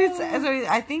 So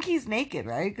I think he's naked,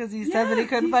 right? Because he said that he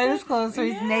couldn't find his clothes, so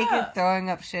he's naked, throwing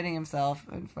up, shitting himself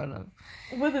in front of...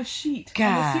 With a sheet. God.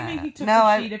 I'm assuming he took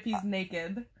the sheet if he's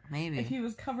naked. Maybe. If he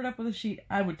was covered up with a sheet,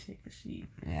 I would take the sheet.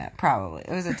 Yeah, probably.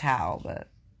 It was a towel, but...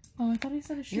 Oh, I thought he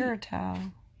said a sheet. You're a towel.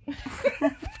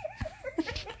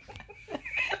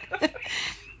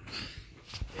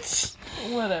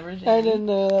 Whatever, Jamie. I didn't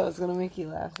know that was going to make you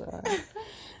laugh so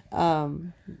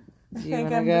hard. I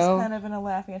think I'm just kind of in a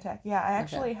laughing attack. Yeah, I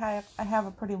actually have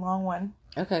a pretty long one.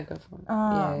 Okay, go for it.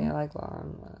 Yeah, I like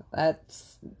long.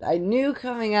 I knew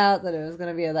coming out that it was going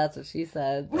to be a "that's what she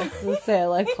said." Let's just say I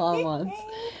like long ones.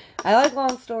 I like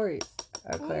long stories.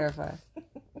 I'll clarify.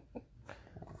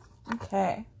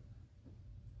 Okay.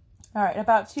 All right,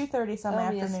 about 2:30 some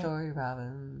afternoon. Tell me a story,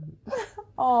 Robin.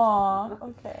 Aw,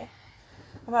 okay.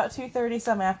 About 2:30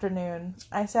 some afternoon,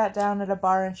 I sat down at a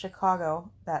bar in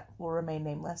Chicago that will remain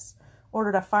nameless,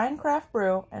 ordered a fine craft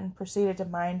brew, and proceeded to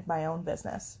mind my own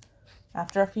business.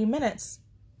 After a few minutes,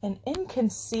 an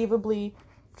inconceivably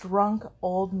drunk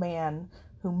old man,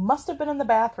 who must have been in the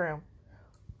bathroom,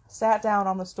 sat down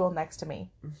on the stool next to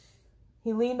me.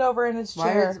 He leaned over in his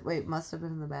chair. Must have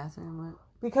been in the bathroom? What?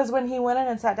 Because when he went in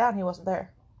and sat down, he wasn't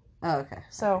there. Oh, okay.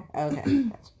 So... Okay.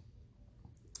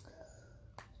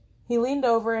 He leaned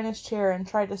over in his chair and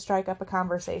tried to strike up a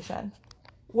conversation.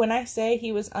 When I say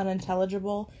he was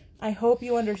unintelligible, I hope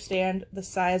you understand the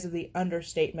size of the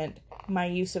understatement my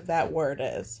use of that word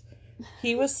is.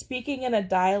 He was speaking in a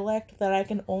dialect that I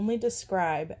can only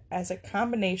describe as a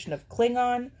combination of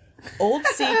Klingon, Old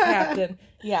Sea Captain,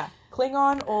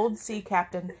 Klingon, Old Sea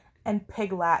Captain, and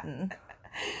Pig Latin.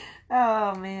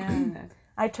 Oh, man.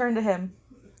 I turned to him.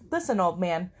 Listen, old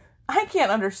man, I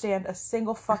can't understand a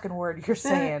single fucking word you're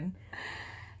saying.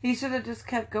 He should have just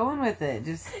kept going with it.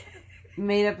 Just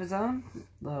made up his own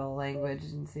little language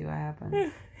and see what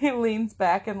happens. He leans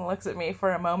back and looks at me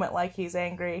for a moment like he's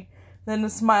angry. Then a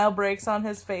smile breaks on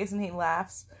his face and he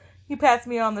laughs. He pats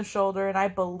me on the shoulder and I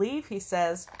believe he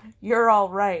says, "You're all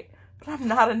right," but I'm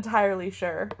not entirely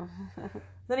sure.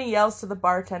 Then he yells to the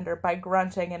bartender by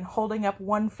grunting and holding up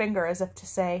one finger as if to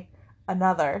say,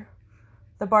 "Another."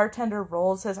 The bartender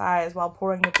rolls his eyes while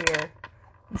pouring the beer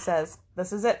and says,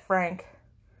 "This is it, Frank."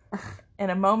 In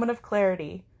a moment of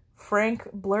clarity, Frank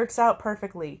blurts out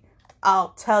perfectly, "I'll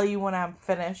tell you when I'm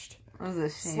finished." Was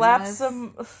it shameless?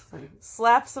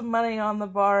 Slaps some money on the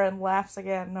bar and laughs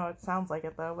again. No, it sounds like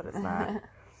it though, but it's not.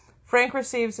 Frank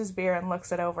receives his beer and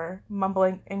looks it over,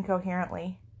 mumbling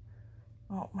incoherently.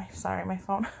 Oh, my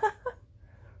phone.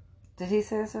 Did he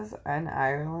say this was in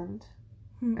Ireland?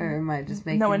 Or am I just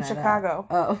making No, in that Chicago.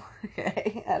 up? Oh,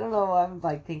 okay. I don't know. I'm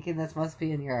like thinking this must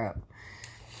be in Europe.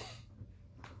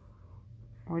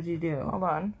 What'd you do? Hold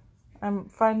on. I'm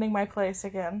finding my place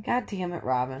again. God damn it,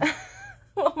 Robin.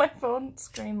 Well, my phone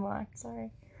screen locked. Sorry.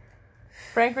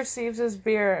 Frank receives his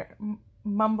beer,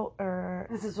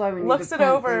 This is why we need looks to it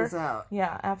print over. things out.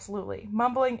 Yeah, absolutely.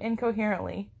 Mumbling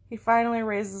incoherently. He finally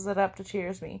raises it up to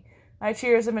cheers me. I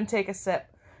cheers him and take a sip.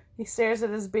 He stares at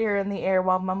his beer in the air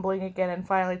while mumbling again and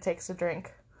finally takes a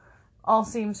drink. All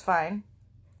seems fine.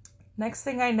 Next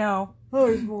thing I know,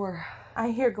 There's more.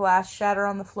 I hear glass shatter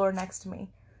on the floor next to me.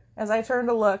 As I turn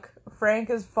to look, Frank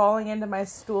is falling into my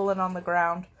stool and on the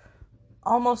ground.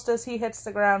 Almost as he hits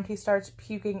the ground, he starts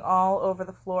puking all over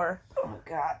the floor. Oh,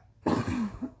 God.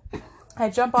 I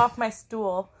jump off my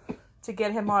stool to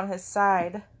get him on his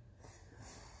side.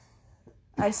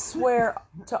 I swear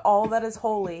to all that is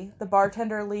holy, the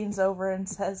bartender leans over and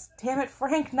says, "Damn it,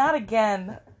 Frank, not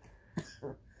again."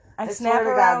 I snap swear to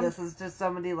around. God, this is just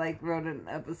somebody like wrote an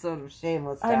episode of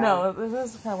Shameless. I know,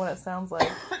 this is kind of what it sounds like.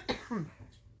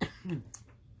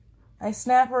 I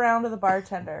snap around to the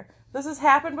bartender. "This has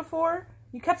happened before?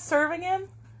 You kept serving him?"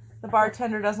 The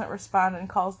bartender doesn't respond and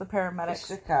calls the paramedics.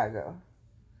 Chicago.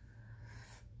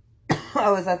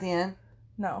 Oh, was that the end?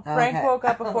 No. Oh, Frank okay. woke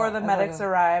up before the I thought medics it-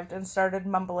 arrived and started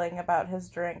mumbling about his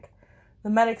drink. The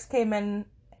medics came in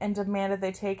and demanded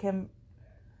they take him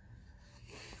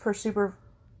for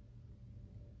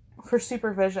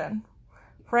supervision.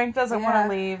 Frank doesn't want Yeah. to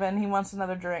leave and he wants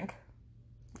another drink.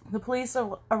 The police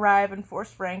arrive and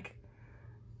force Frank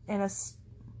in a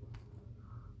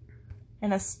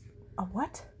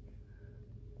what?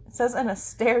 It says in a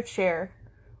stair chair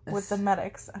with the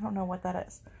medics. I don't know what that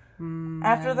is.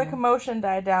 After the commotion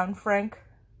died down, Frank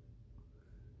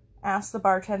asked the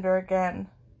bartender again.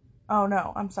 Oh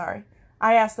no, I'm sorry.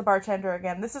 I asked the bartender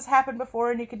again. "This has happened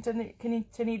before and you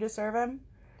continue to serve him?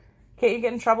 Can't you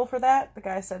get in trouble for that?" The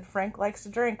guy said, "Frank likes to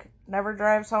drink, never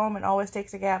drives home, and always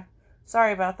takes a cab.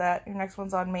 Sorry about that. Your next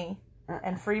one's on me.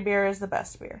 And free beer is the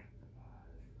best beer."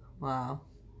 Wow.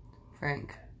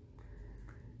 Frank.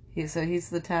 He's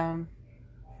the town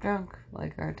drunk,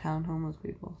 like our town homeless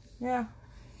people. Yeah,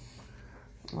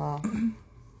 Wow.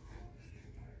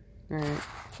 Right.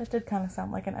 that did kind of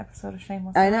sound like an episode of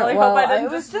Shameless. I know. really Well, hope I didn't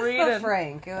it was just read the it.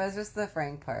 Frank. It was just the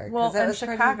Frank part. 'cause Well, that in was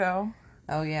pretty- Chicago.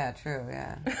 Oh yeah, true.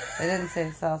 Yeah, they didn't say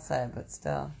South Side, but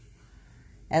still.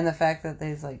 And the fact that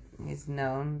he's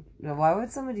known. Why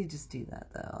would somebody just do that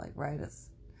though? Like write a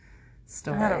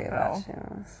story I don't about know.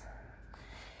 Shameless.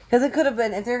 Because it could have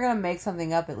been, if they're gonna make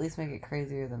something up, at least make it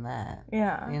crazier than that.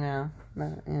 Yeah. You know.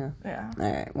 No, yeah. Yeah.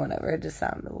 All right. Whatever. It just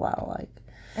sounded a lot like.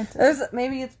 It's-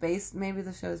 Maybe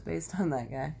the show's based on that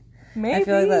guy. Maybe. I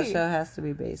feel like that show has to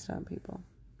be based on people.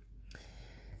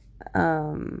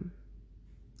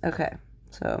 Okay,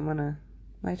 so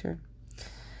my turn.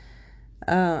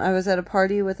 I was at a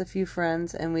party with a few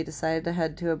friends and we decided to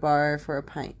head to a bar for a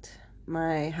pint.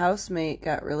 My housemate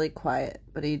got really quiet,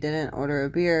 but he didn't order a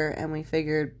beer and we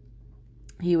figured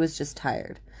he was just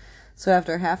tired. So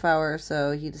after a half hour or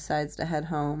so, he decides to head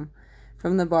home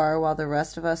from the bar while the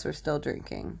rest of us were still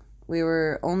drinking. We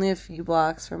were only a few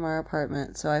blocks from our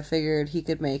apartment, so I figured he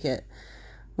could make it.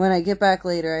 When I get back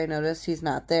later, I noticed he's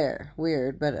not there.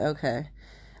 Weird, but okay.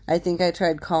 I think I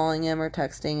tried calling him or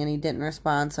texting and he didn't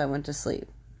respond, so I went to sleep.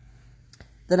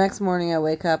 The next morning, I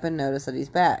wake up and notice that he's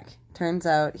back. Turns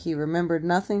out he remembered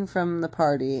nothing from the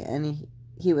party, and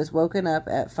he was woken up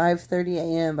at 5:30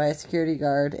 a.m. by a security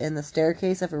guard in the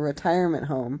staircase of a retirement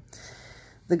home.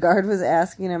 The guard was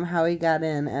asking him how he got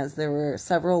in, as there were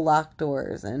several locked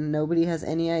doors, and nobody has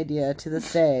any idea to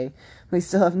this day. We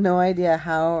still have no idea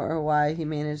how or why he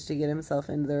managed to get himself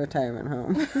into the retirement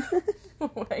home.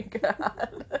 Oh my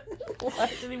god. Why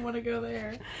did he want to go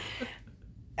there?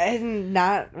 And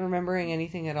not remembering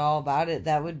anything at all about it,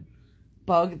 that would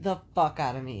bug the fuck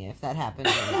out of me if that happened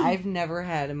to me. I've never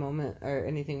had a moment or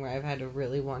anything where I've had to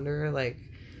really wonder, like,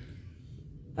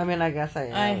 I mean, I guess I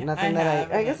have.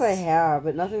 I guess I have,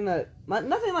 but nothing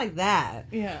like that.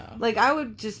 Yeah. Like, I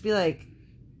would just be like,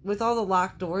 with all the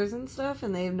locked doors and stuff,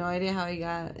 and they have no idea how he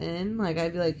got in, like,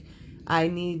 I'd be like, I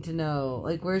need to know,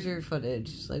 like, where's your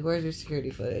footage? Like, where's your security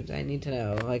footage? I need to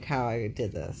know, like, how I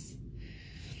did this.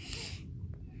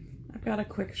 I've got a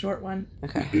quick short one.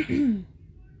 Okay.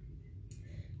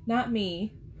 Not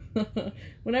me.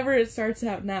 Whenever it starts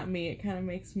out not me, it kind of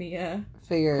makes me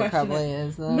Figure it question probably it.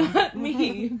 is, though. Not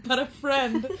me, but a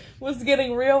friend was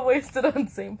getting real wasted on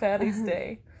St. Patty's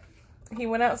Day. He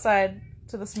went outside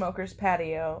to the smoker's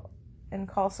patio and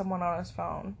called someone on his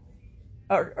phone.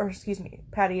 Or excuse me,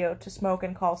 patio to smoke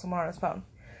and call someone on his phone.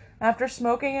 After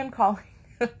smoking and calling,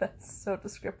 that's so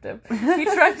descriptive, he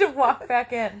tried to walk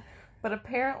back in, but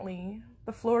apparently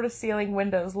the floor-to-ceiling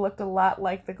windows looked a lot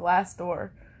like the glass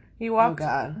door. He walked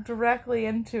directly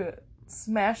into it,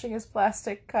 smashing his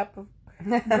plastic cup of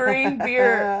green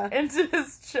beer into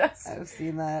his chest. I've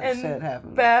seen that and shit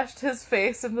happen. Bashed his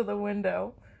face into the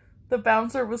window. The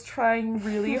bouncer was trying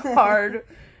really hard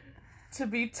to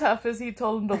be tough as he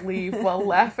told him to leave while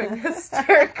laughing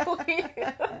hysterically.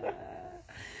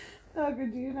 How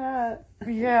could you not?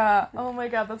 Yeah. Oh my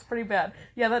god, that's pretty bad.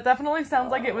 Yeah, that definitely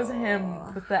sounds like it was him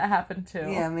that happened to.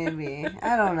 Yeah, maybe.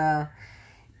 I don't know.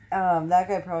 That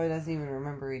guy probably doesn't even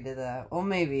remember he did that. Well,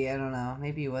 maybe. I don't know.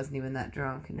 Maybe he wasn't even that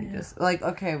drunk and he just... Like,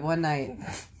 okay, one night,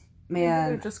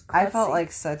 man, I felt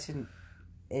like such an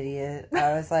idiot.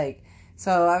 I was like...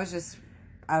 So, I was just,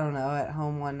 I don't know, at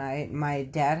home one night. My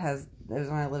dad has... It was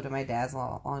when I lived at my dad's a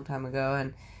long time ago,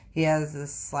 and he has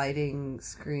this sliding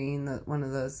screen, one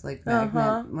of those, like, one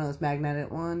of those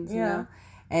magnetic ones, you know?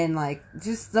 And, like,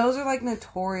 just, those are, like,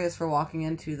 notorious for walking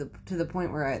into to the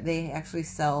point where they actually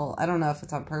sell, I don't know if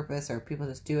it's on purpose or people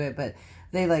just do it, but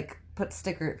they, like,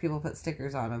 people put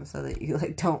stickers on them so that you,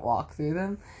 like, don't walk through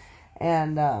them.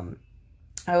 And,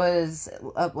 I was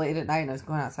up late at night and I was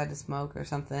going outside to smoke or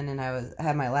something, and I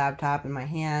had my laptop in my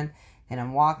hand, and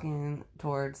I'm walking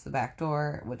towards the back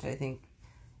door, which I think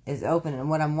is open,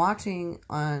 and what I'm watching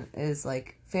on is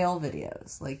like fail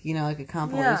videos, like, you know, like a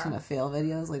compilation of fail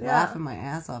videos, like laughing my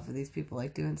ass off of these people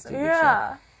like doing stupid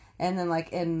shit. And then,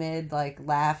 like, in mid, like,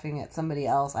 laughing at somebody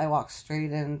else, I walked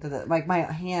straight into like, my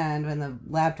hand when the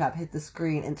laptop hit the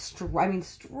screen, and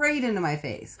straight into my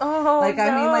face. Oh, like, no.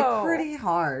 I mean, like, pretty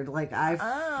hard. Like, and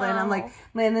I'm like,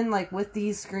 and then, like, with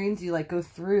these screens, you, like, go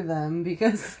through them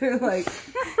because they're, like,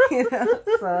 you know,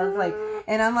 so it's like,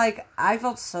 and I'm like, I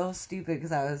felt so stupid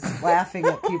because I was laughing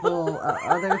at people,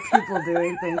 other people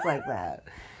doing things like that.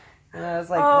 And I was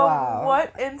like, wow.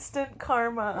 What instant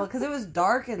karma. Well, because it was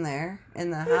dark in there,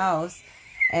 in the house,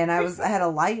 and I had a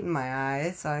light in my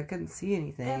eyes, so I couldn't see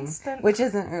anything. Which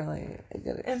isn't really a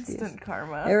good excuse. Instant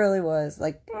karma. It really was.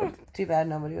 Like, too bad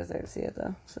nobody was there to see it,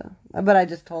 though. So, but I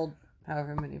just told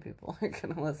however many people are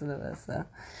going to listen to this, so.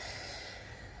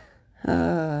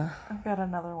 I've got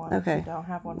another one. Okay. If you don't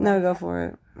have one. No, go for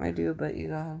it. I do, but you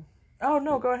go ahead. Oh,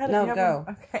 no, go ahead. No, if you go. Have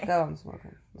one. Okay. Go, I'm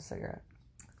smoking a cigarette.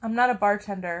 I'm not a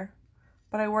bartender,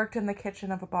 but I worked in the kitchen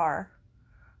of a bar.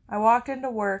 I walked into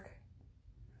work,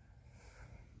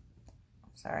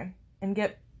 and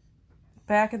get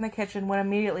back in the kitchen when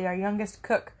immediately our youngest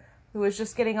cook, who was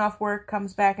just getting off work,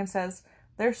 comes back and says,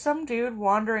 "There's some dude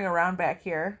wandering around back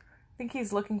here. I think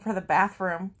he's looking for the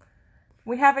bathroom."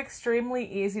 We have extremely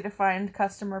easy to find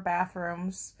customer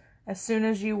bathrooms as soon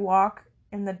as you walk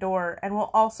in the door, and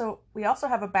we also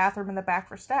have a bathroom in the back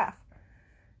for staff.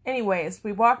 Anyways,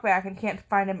 we walk back and can't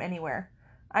find him anywhere.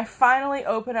 I finally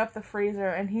open up the freezer,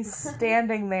 and he's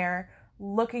standing there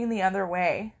looking the other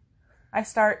way. I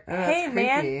start, "Hey,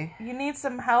 man, you need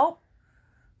some help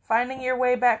finding your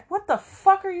way back? What the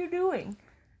fuck are you doing?"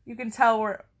 You can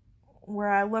tell where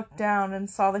I looked down and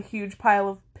saw the huge pile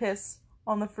of piss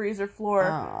on the freezer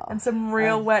floor and some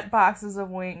real wet boxes of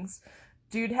wings.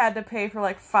 Dude had to pay for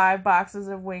like 5 boxes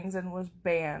of wings and was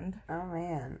banned. Oh,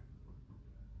 man.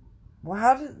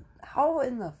 Well, how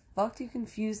in the fuck do you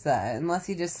confuse that? Unless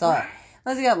he just saw it.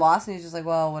 Unless he got lost and he's just like,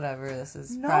 well, whatever, this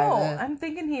is private. No, I'm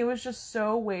thinking he was just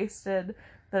so wasted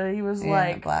that he was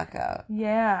blackout.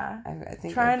 Yeah. I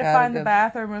think trying to find the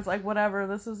bathroom and was like, whatever,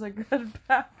 this is a good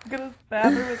bathroom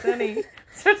as any.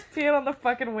 Starts peeing on the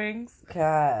fucking wings.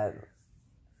 God.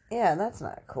 Yeah, that's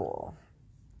not cool.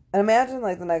 And imagine,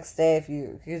 like, the next day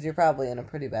because you're probably in a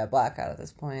pretty bad blackout at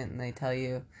this point, and they tell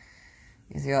you,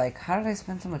 because you're like, how did I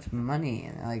spend so much money?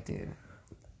 And they're like, dude,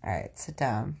 all right, sit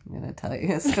down. I'm going to tell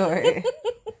you a story.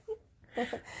 All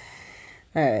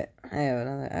right. I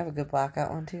have a good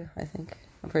blackout one, too, I think.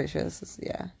 I'm pretty sure this is,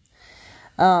 yeah.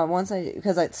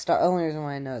 Only reason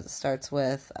why I know is it starts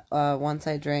with, once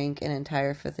I drank an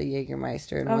entire fifth of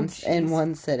Jägermeister in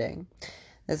one sitting.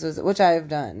 This was, which I've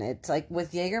done. It's like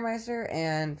with Jägermeister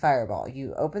and Fireball.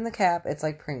 You open the cap, it's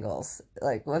like Pringles.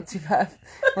 Like once you pop,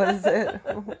 what is it?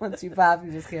 Once you pop,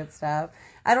 you just can't stop.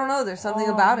 I don't know. There's something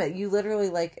about it. You literally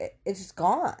it's just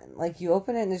gone. Like you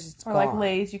open it and it's just gone. Or like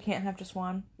Lay's, you can't have just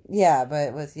one. Yeah,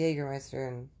 but with Jägermeister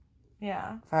and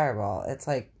Fireball, it's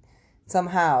like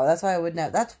somehow. That's why I would know.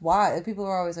 That's why people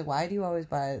are always like, why do you always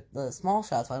buy the small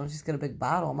shots? Why don't you just get a big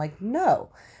bottle? I'm like, no.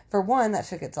 For one, that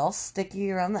shit gets all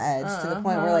sticky around the edge to the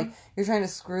point where, like, you're trying to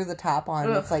screw the top on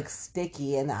and it's, like,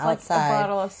 sticky and the outside. Like a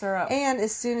bottle of syrup. And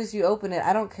as soon as you open it,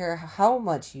 I don't care how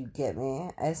much you get me,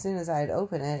 as soon as I'd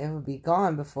open it, it would be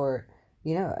gone before,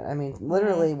 you know it. I mean,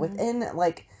 literally within,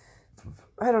 like,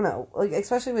 I don't know, like,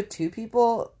 especially with 2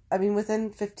 people, I mean, within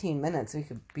 15 minutes, we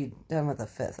could be done with a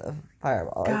fifth of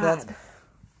Fireball. Like, that's, God.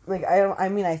 like, I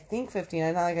mean, I think 15,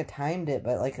 I not like I timed it,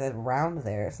 but, like, around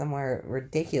there, somewhere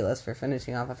ridiculous for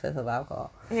finishing off a fifth of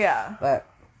alcohol. Yeah. But,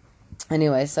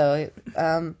 anyway, so, it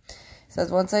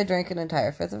says, once I drank an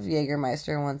entire fifth of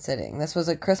Jägermeister in one sitting. This was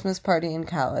a Christmas party in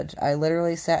college. I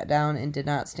literally sat down and did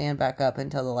not stand back up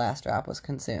until the last drop was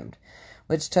consumed,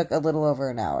 which took a little over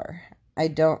an hour. I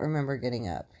don't remember getting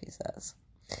up, he says.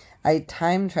 I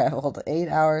time traveled 8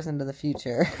 hours into the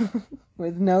future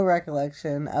with no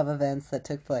recollection of events that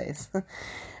took place.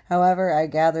 However, I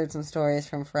gathered some stories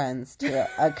from friends to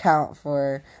account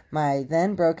for my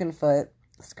then broken foot,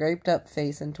 scraped up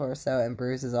face and torso, and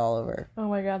bruises all over. Oh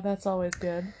my God, that's always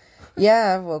good.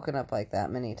 Yeah, I've woken up like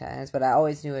that many times, but I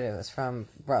always knew what it was from,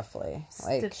 roughly.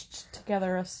 Like, Stitched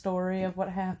together a story of what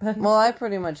happened. well, I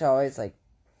pretty much always, like,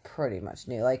 pretty much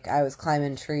knew. Like, I was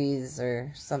climbing trees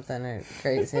or something or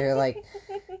crazy, or, like,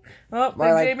 Oh,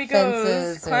 or, like, Jamie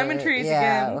fences goes climbing or, trees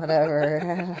yeah, again.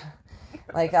 whatever.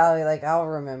 I'll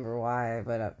remember why,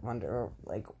 but I wonder,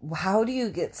 like, how do you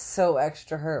get so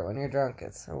extra hurt when you're drunk?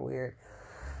 It's so weird.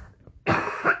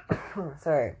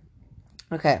 Sorry.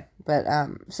 Okay, but,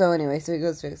 so anyway, so he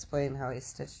goes to explain how he's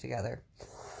stitched together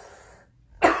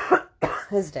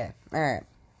his day. Alright.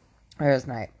 Or his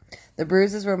night. The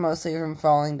bruises were mostly from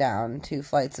falling down 2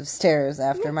 flights of stairs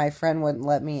after my friend wouldn't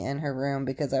let me in her room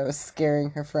because I was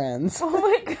scaring her friends. Oh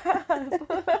my God.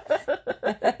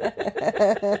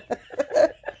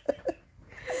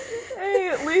 Hey,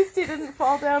 at least he didn't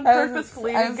fall down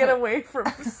purposefully to get away from,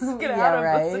 get out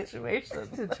of the situation.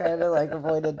 To try to, like,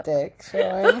 avoid a dick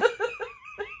showing.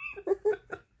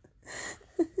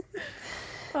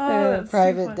 Oh,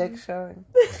 private dick showing.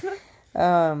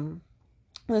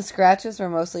 The scratches were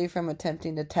mostly from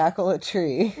attempting to tackle a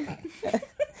tree.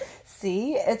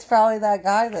 See? It's probably that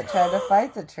guy that tried to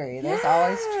fight the tree. There's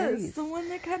always trees. The one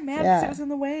that got mad because it was in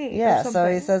the way. Yeah,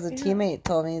 so he says a teammate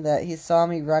told me that he saw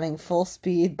me running full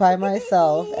speed by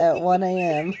myself at 1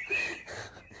 a.m.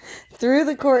 through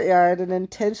the courtyard and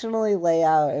intentionally lay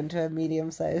out into a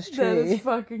medium-sized tree. That is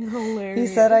fucking hilarious.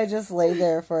 He said I just lay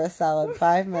there for a solid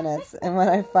 5 minutes, and when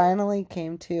I finally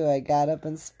came to, I got up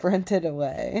and sprinted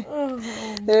away.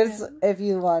 There's, if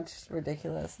you watch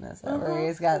Ridiculousness Ever,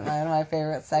 he's got one of my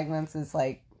favorite segments is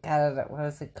like, God, what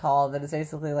is it called? That is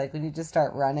basically like when you just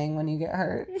start running when you get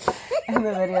hurt. And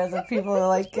the videos of people who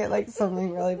like get like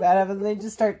something really bad happens, and they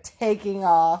just start taking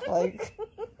off like.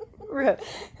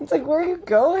 It's like, where are you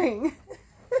going?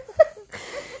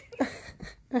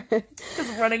 Because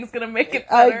running's gonna make it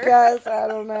better. I guess, I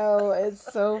don't know.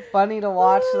 It's so funny to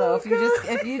watch though. If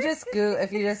you just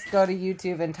go to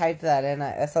YouTube and type that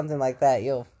in, something like that,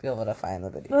 you'll be able to find the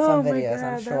video. Some videos,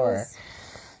 I'm sure.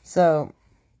 So,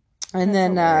 and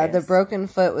then the broken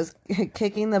foot was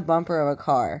kicking the bumper of a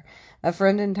car. A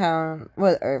friend in town,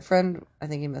 I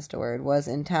think he missed a word, was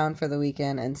in town for the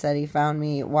weekend and said he found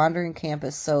me wandering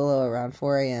campus solo around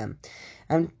 4 a.m.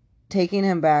 I'm taking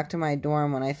him back to my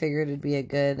dorm when I figured it'd be a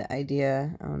good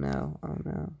idea. Oh no.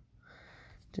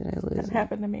 Did I lose it? That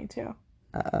happened to me too.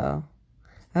 Uh-oh.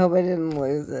 I hope I didn't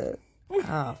lose it.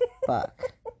 Oh, fuck.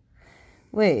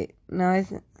 Wait, no, I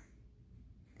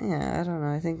don't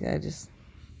know. I think I just...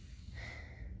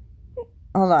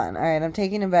 Hold on. Alright, I'm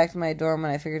taking him back to my dorm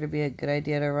when I figured it'd be a good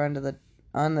idea to run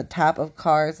on the top of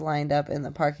cars lined up in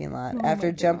the parking lot.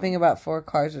 After jumping about 4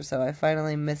 cars or so, I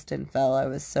finally missed and fell. I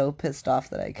was so pissed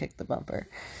off that I kicked the bumper.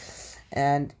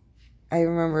 And I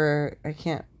remember, I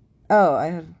had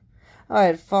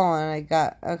fallen.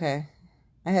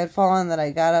 I had fallen that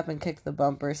I got up and kicked the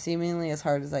bumper seemingly as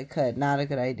hard as I could. Not a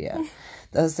good idea.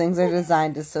 Those things are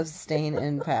designed to sustain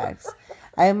impacts.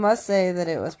 I must say that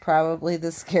it was probably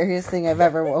the scariest thing I've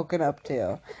ever woken up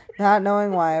to. Not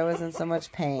knowing why I was in so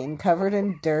much pain, covered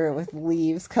in dirt with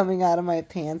leaves coming out of my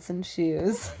pants and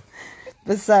shoes.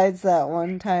 Besides that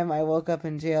one time I woke up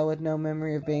in jail with no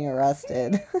memory of being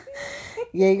arrested.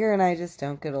 Jaeger and I just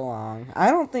don't get along.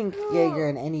 I don't think Jaeger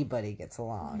and anybody gets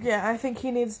along. Yeah, I think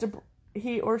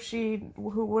he or she,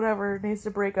 whatever, needs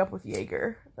to break up with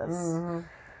Jaeger. That is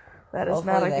Hopefully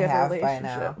not a good relationship. By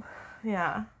now.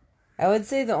 Yeah. I would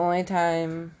say the only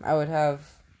time I would have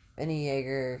any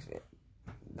Jaeger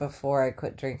before I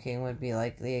quit drinking would be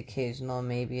like the occasional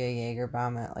maybe a Jaeger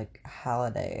bomb at like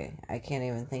holiday. I can't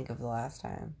even think of the last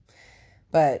time.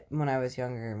 But when I was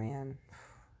younger, man,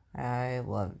 I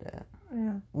loved it.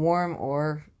 Yeah. Warm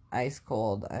or ice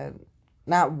cold.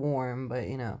 Not warm, but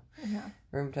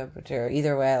room temperature.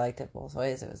 Either way, I liked it both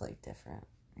ways. It was like different.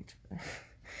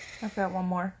 I've got one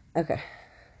more. Okay.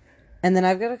 And then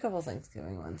I've got a couple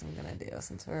Thanksgiving ones I'm going to do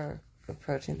since we're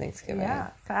approaching Thanksgiving.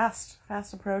 Yeah, fast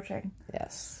approaching.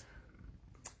 Yes.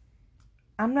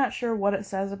 I'm not sure what it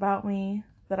says about me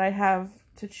that I have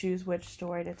to choose which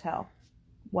story to tell.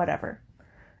 Whatever.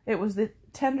 It was the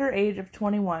tender age of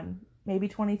 21, maybe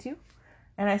 22,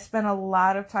 and I spent a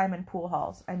lot of time in pool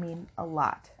halls. I mean, a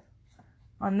lot.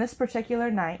 On this particular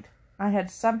night, I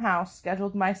had somehow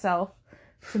scheduled myself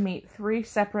to meet 3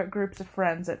 separate groups of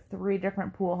friends at 3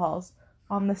 different pool halls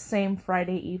on the same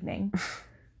Friday evening.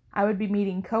 I would be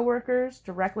meeting coworkers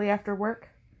directly after work,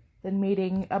 then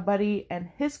meeting a buddy and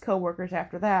his coworkers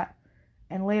after that,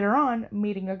 and later on,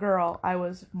 meeting a girl I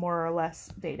was more or less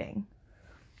dating.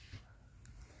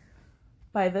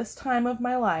 By this time of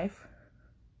my life,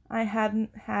 I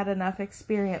hadn't had enough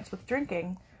experience with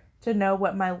drinking to know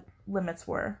what my limits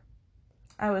were.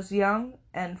 I was young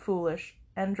and foolish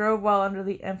and drove while under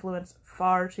the influence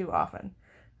far too often.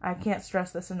 I can't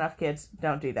stress this enough, kids.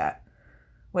 Don't do that.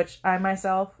 Which I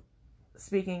myself,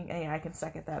 speaking, yeah, I can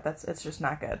second that. It's just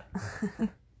not good.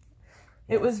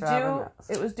 It was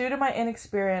due to my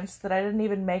inexperience that I didn't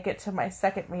even make it to my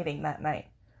second meeting that night.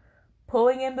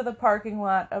 Pulling into the parking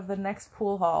lot of the next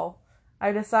pool hall,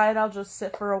 I decide I'll just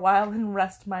sit for a while and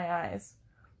rest my eyes.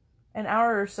 An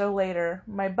hour or so later,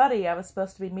 my buddy I was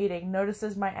supposed to be meeting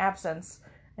notices my absence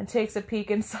and takes a peek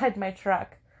inside my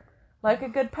truck. Like a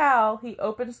good pal, he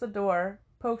opens the door,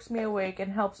 pokes me awake,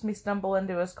 and helps me stumble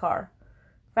into his car.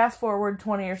 Fast forward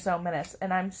 20 or so minutes,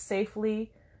 and I'm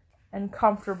safely and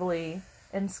comfortably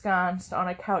ensconced on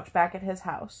a couch back at his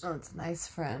house. Oh, it's a nice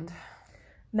friend.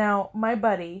 Now, my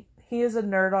buddy, he is a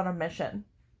nerd on a mission.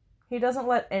 He doesn't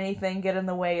let anything get in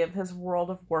the way of his World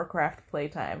of Warcraft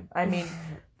playtime. I mean,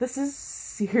 this is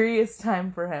serious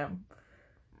time for him.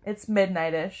 It's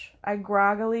midnight-ish. I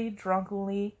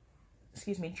drunkenly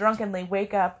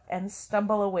wake up and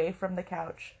stumble away from the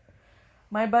couch.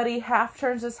 My buddy half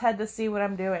turns his head to see what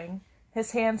I'm doing,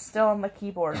 his hand still on the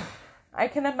keyboard. I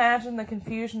can imagine the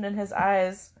confusion in his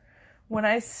eyes when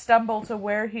I stumble to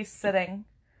where he's sitting.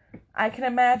 I can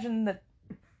imagine that...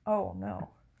 Oh, no.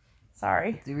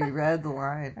 Sorry. You reread the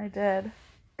line. I did.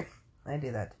 I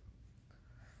do that.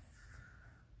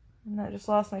 And I just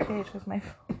lost my page because my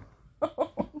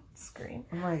phone screen.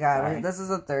 Oh my god, Sorry. this is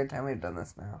the 3rd time we've done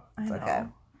this now. It's I know.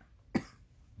 okay.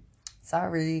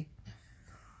 Sorry.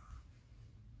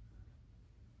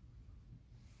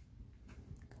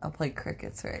 I'll play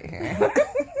crickets right here.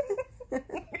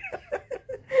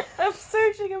 I'm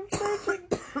searching.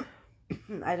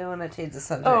 I don't want to change the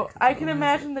subject. Oh, I can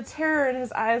imagine the terror in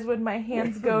his eyes when my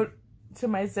hands go to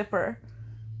my zipper.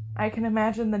 I can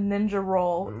imagine the ninja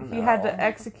roll he had to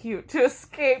execute to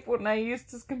escape when I used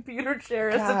his computer chair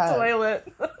as a toilet.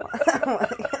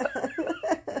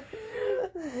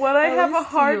 What I have a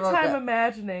hard time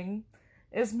imagining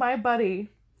is my buddy,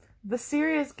 the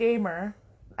serious gamer,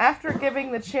 after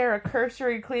giving the chair a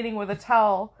cursory cleaning with a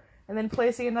towel and then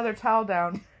placing another towel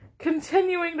down,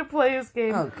 continuing to play his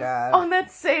game on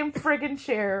that same friggin'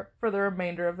 chair for the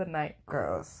remainder of the night.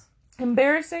 Gross.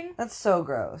 Embarrassing? That's so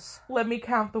gross. Let me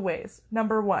count the ways.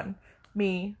 Number 1,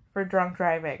 me for drunk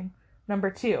driving.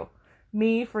 Number 2,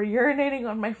 me for urinating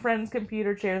on my friend's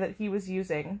computer chair that he was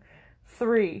using.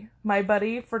 3, my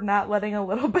buddy for not letting a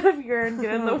little bit of urine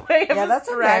get in the way of his that's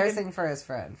dragon. embarrassing for his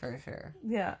friend, for sure.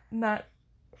 Yeah, not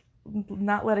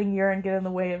letting urine get in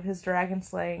the way of his dragon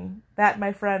slaying. That,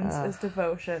 my friends, is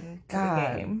devotion to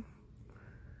the game.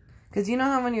 Because you know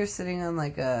how when you're sitting on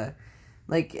like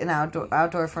an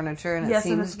outdoor furniture and it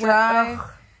seems and dry,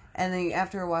 and then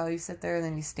after a while you sit there and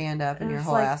then you stand up and your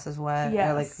whole ass is wet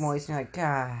or like moist, and you're like,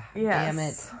 God damn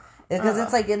it. Because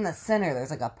it's like in the center,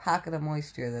 there's like a pocket of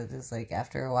moisture that is like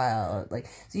after a while, like,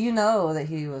 so you know that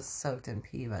he was soaked in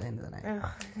pee by the end of the night. Ugh,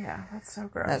 yeah, that's so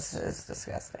gross. It's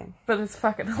disgusting. But it's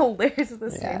fucking hilarious at the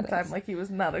same time. Like, he was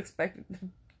not expected to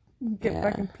get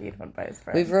fucking peed on by his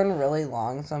friend. We've run really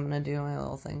long, so I'm going to do my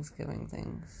little Thanksgiving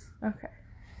things. Okay.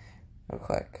 Real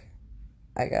quick,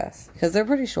 I guess. Because they're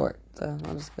pretty short, so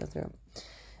I'll just go through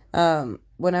them.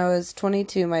 When I was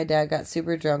 22, my dad got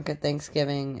super drunk at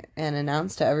Thanksgiving and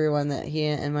announced to everyone that he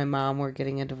and my mom were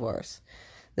getting a divorce.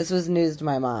 This was news to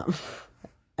my mom,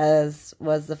 as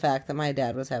was the fact that my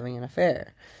dad was having an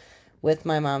affair with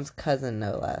my mom's cousin,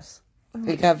 no less.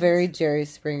 It got very Jerry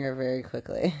Springer very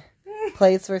quickly.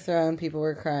 Plates were thrown, people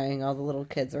were crying, all the little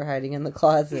kids were hiding in the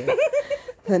closet.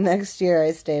 The next year,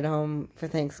 I stayed home for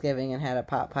Thanksgiving and had a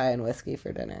pot pie and whiskey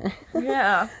for dinner.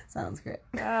 Yeah. Sounds great.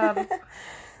 God.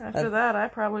 After that, I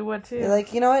probably would too.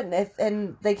 Like, you know what?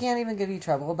 And they can't even give you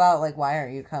trouble about, like, why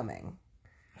aren't you coming?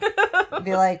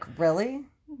 Be like, really?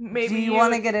 Maybe Do you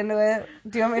want to get into it?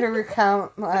 Do you want me to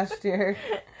recount last year?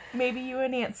 Maybe you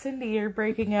and Aunt Cindy are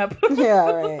breaking up. Yeah,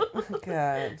 right.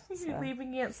 God. You're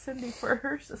leaving Aunt Cindy for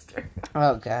her sister.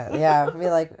 Oh, God. Yeah, I mean,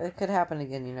 like, it could happen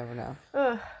again. You never know.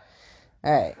 Ugh.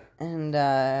 All right. And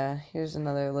here's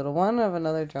another little one of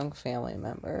another drunk family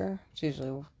member. It's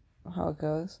usually how it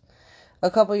goes. A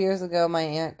couple years ago, my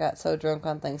aunt got so drunk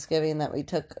on Thanksgiving that we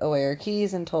took away her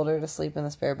keys and told her to sleep in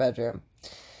the spare bedroom.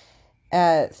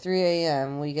 At 3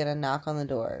 a.m., we get a knock on the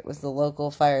door. It was the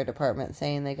local fire department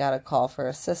saying they got a call for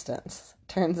assistance.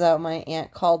 Turns out my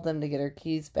aunt called them to get her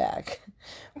keys back.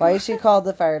 Why she called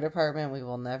the fire department, we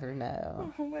will never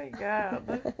know. Oh my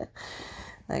God.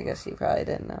 I guess she probably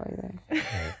didn't know either.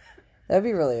 That'd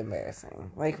be really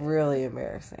embarrassing. Like, really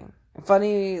embarrassing.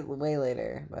 Funny way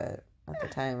later, but at the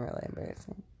time, really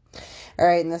embarrassing.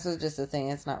 Alright, and this was just a thing.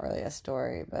 It's not really a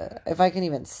story, but if I can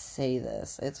even say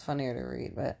this, it's funnier to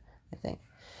read, but I think.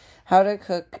 How to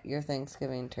cook your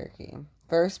Thanksgiving turkey.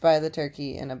 First, buy the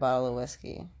turkey and a bottle of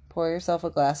whiskey. Pour yourself a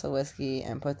glass of whiskey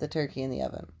and put the turkey in the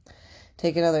oven.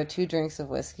 Take another 2 drinks of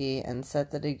whiskey and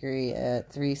set the degree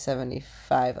at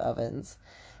 375 ovens.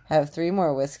 Have 3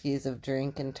 more whiskeys of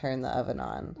drink and turn the oven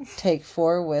on. Take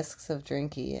 4 whisks of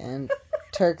drinky and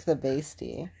turk the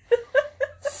bastie.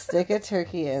 Stick a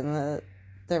turkey in the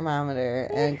thermometer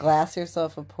and glass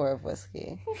yourself a pour of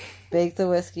whiskey. Bake the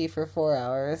whiskey for 4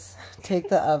 hours. Take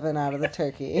the oven out of the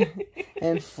turkey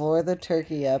and floor the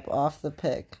turkey up off the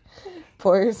pick.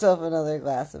 Pour yourself another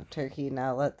glass of turkey.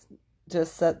 Now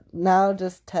just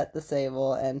tet the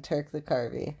sable and turk the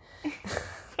carvey.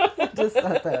 Just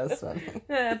thought that was funny.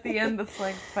 At the end, it's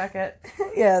like, fuck it.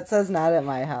 Yeah, it says not at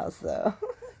my house though,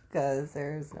 because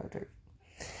there is no turkey.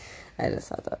 I just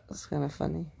thought that was kind of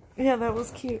funny. Yeah, that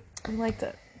was cute. I liked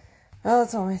it. Oh,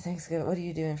 that's all my Thanksgiving. What are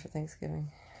you doing for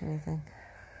Thanksgiving? Anything?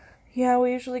 Yeah,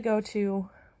 we usually go to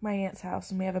my aunt's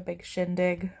house and we have a big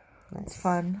shindig. Nice. It's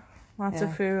fun. Lots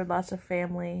of food, lots of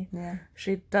family. Yeah.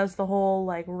 She does the whole,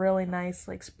 like, really nice,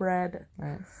 like, spread.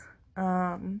 Nice.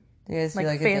 Do you guys do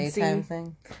like fancy, a daytime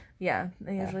thing? Yeah,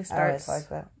 it usually I always starts. like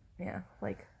that. Yeah,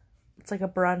 like, it's like a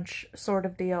brunch sort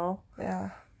of deal.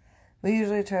 Yeah. We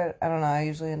usually try, I don't know, I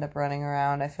usually end up running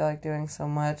around. I feel like doing so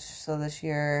much. So this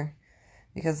year,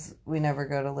 because we never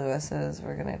go to Lewis's,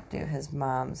 we're going to do his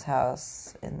mom's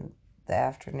house in the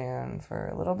afternoon for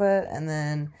a little bit. And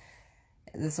then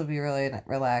this will be really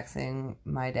relaxing.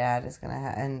 My dad is going to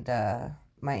and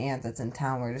my aunt that's in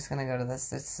town, we're just going to go to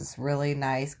this. It's this really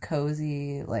nice,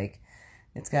 cozy, like,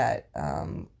 it's got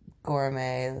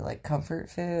gourmet, like, comfort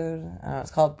food. It's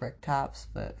called Brick Tops,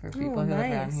 but for people who live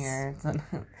around here, it's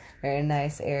a very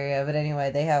nice area. But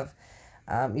anyway, they have,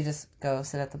 you just go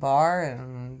sit at the bar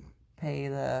and pay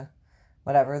the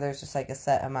whatever. There's just like a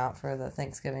set amount for the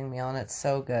Thanksgiving meal, and it's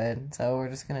so good. So we're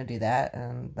just going to do that,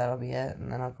 and that'll be it.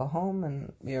 And then I'll go home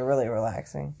and be a really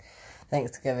relaxing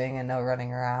Thanksgiving and no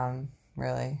running around,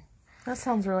 really. That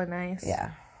sounds really nice.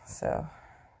 Yeah, so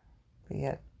be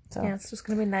it. So. Yeah, it's just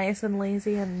going to be nice and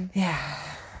lazy and...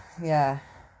 Yeah,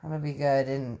 it'll be good.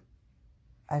 And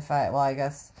I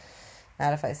guess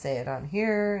not if I say it on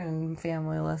here and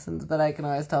family lessons, but I can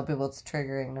always tell people it's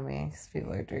triggering to me because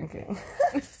people are drinking.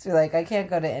 So, like, I can't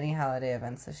go to any holiday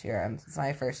events this year. It's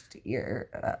my first year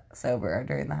sober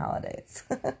during the holidays.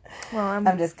 Well,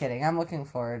 I'm just kidding. I'm looking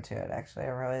forward to it, actually.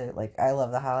 I'm really, like, I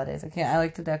love the holidays. I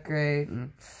like to decorate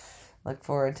and look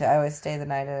forward to. I always stay the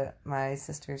night at my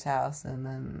sister's house, and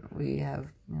then we have,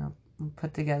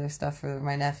 put together stuff for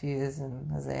my nephews,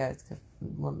 and as they always give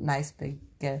nice big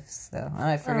gifts. So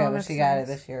I forget what she got her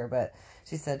this year, but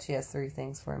she said she has 3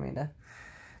 things for me to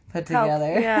put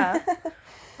together. Yeah.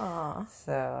 Aw.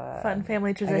 So fun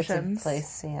family traditions. I get to play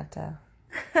Santa.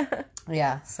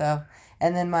 Yeah. So,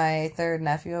 and then my 3rd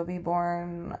nephew will be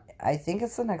born. I think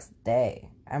it's the next day.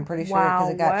 I'm pretty sure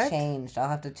because it got changed. I'll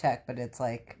have to check, but it's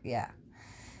like, yeah.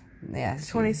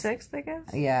 26th, I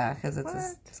guess. Yeah, because it's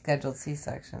a scheduled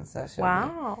C-section, so she'll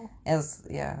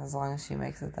be, as long as she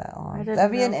makes it that long.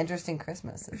 That'd be an interesting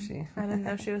Christmas if she. I didn't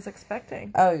know she was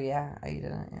expecting. Oh yeah, you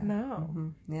didn't. Yeah. No.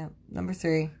 Mm-hmm. Yeah, number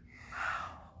 3. Wow.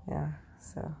 Yeah.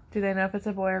 So. Do they know if it's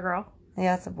a boy or girl?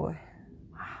 Yeah, it's a boy.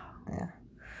 Wow. Yeah.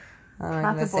 I'm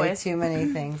not gonna say too many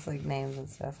things like names and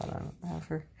stuff. I don't have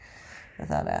her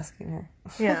without asking her.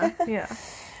 Yeah.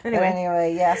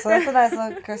 Anyway, yeah, so that's a nice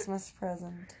little Christmas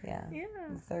present. Yeah. Yeah.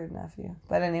 The 3rd nephew.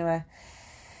 But anyway,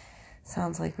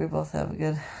 sounds like we both have a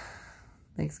good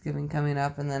Thanksgiving coming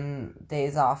up, and then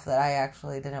days off that I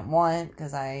actually didn't want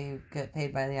because I get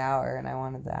paid by the hour and I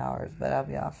wanted the hours, but I'll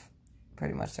be off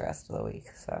pretty much the rest of the week,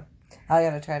 so I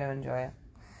gotta try to enjoy it.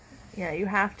 Yeah, you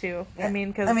have to. Yeah. I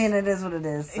mean, it is what it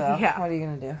is, so what are you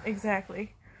gonna do?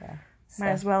 Exactly. Yeah. Might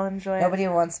as well enjoy it. Nobody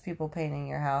wants people painting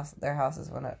their houses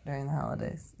during the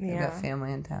holidays. You've got Yeah.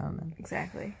 family in town. And,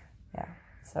 Exactly. yeah.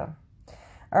 So,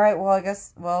 all right. Well, I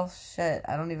guess. Well, shit.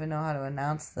 I don't even know how to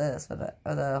announce this, but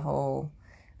the whole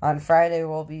on Friday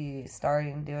we'll be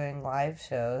starting doing live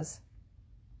shows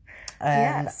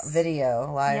and Yes.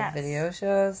 live Yes. video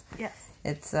shows. Yes.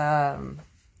 It's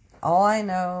all I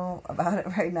know about it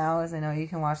right now is I know you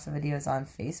can watch the videos on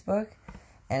Facebook,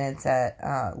 and it's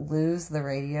at Lose the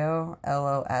Radio,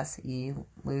 LOSE,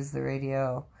 Lose the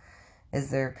Radio is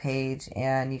their page,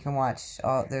 and you can watch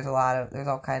there's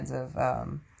all kinds of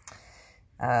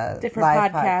Different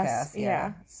live podcasts, yeah.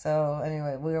 yeah. So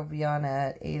anyway, we'll be on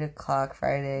at 8:00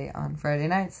 Friday on Friday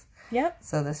nights. Yep.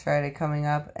 So this Friday coming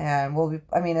up, and we'll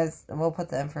put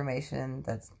the information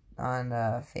that's on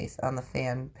the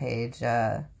fan page,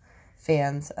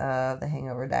 fans of the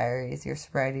Hangover Diaries, Your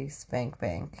Sobriety Spank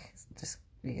Bank. Just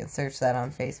you can search that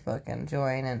on Facebook and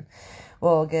join, and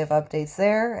we'll give updates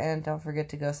there. And don't forget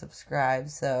to go subscribe.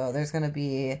 So there's going to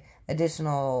be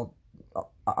additional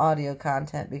audio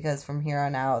content because from here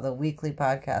on out, the weekly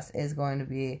podcast is going to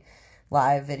be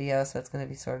live video, so it's going to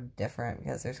be sort of different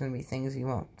because there's going to be things you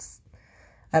won't.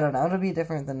 I don't know. It'll be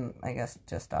different than, I guess,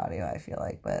 just audio, I feel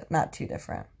like, but not too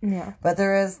different. Yeah. But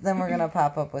then we're going to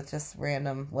pop up with just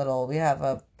random we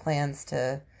have plans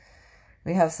to,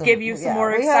 we have some. Give you some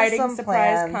more exciting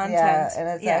surprise content. Yeah, and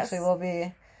it's Yes. actually, we'll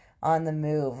be on the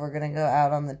move. We're going to go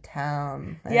out on the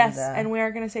town. And, Yes, and we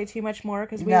aren't going to say too much more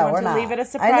because we no, want we're to not. leave it a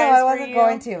surprise I know I for wasn't you.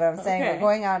 going to, but I'm saying Okay. we're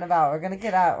going out and about. We're going to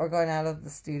get out. We're going out of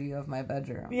the studio of my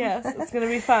bedroom. Yes, it's going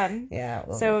to be fun. Yeah, it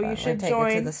will So be fun. you should We'll take it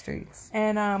to join. the streets.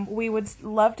 And we would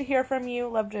love to hear from you.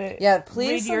 Love to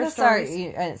Please read your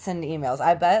send emails.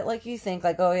 I bet you think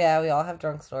oh yeah, we all have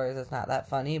drunk stories. It's not that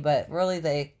funny, but really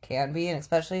they can be, and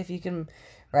especially if you can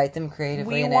write them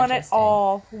creatively. We and want it interesting.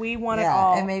 all. We want it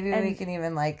all. And maybe we can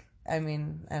even I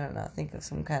don't know, think of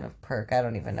some kind of perk. I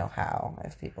don't even know how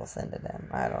if people send it in.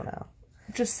 I don't know.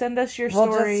 Just send us your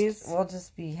stories. We'll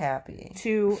just be happy.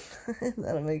 To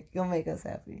you'll make us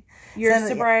happy. Your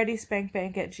sobriety spank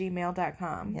bank at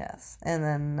gmail.com. Yes. And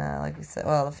then like we said,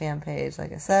 the fan page,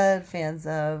 like I said, fans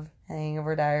of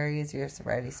Hangover Diaries, Your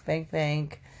Sobriety Spank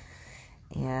Bank.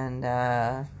 And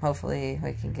hopefully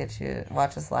we can get you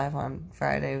watch us live on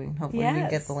Friday. Hopefully we can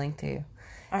get the link to you.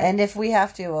 And if we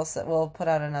have to, we'll put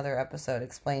out another episode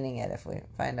explaining it if we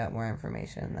find out more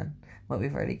information than what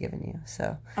we've already given you.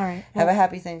 So, all right, have a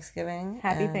happy Thanksgiving.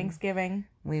 Happy Thanksgiving.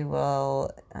 We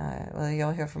will.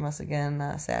 You'll hear from us again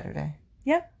Saturday.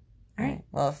 Yep. All right.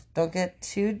 Well, don't get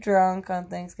too drunk on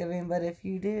Thanksgiving, but if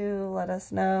you do, let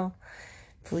us know.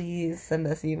 Please send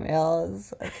us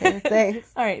emails. Okay.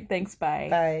 Thanks. All right. Thanks. Bye.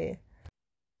 Bye.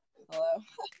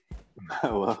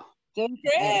 Hello. Sorry,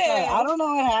 I don't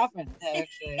know what happened,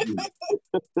 actually.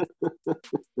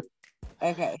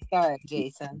 Okay, sorry,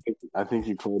 Jason. I think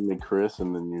you called me Chris,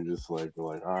 and then you just were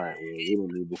like, all right, well, we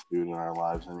don't need this dude in our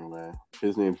lives anyway.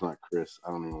 His name's not Chris.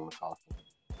 I don't even want to talk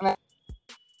to him.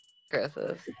 Chris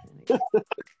is.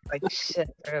 Like, shit,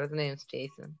 his name's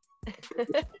Jason.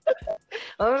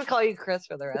 I'm going to call you Chris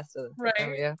for the rest of the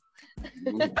interview.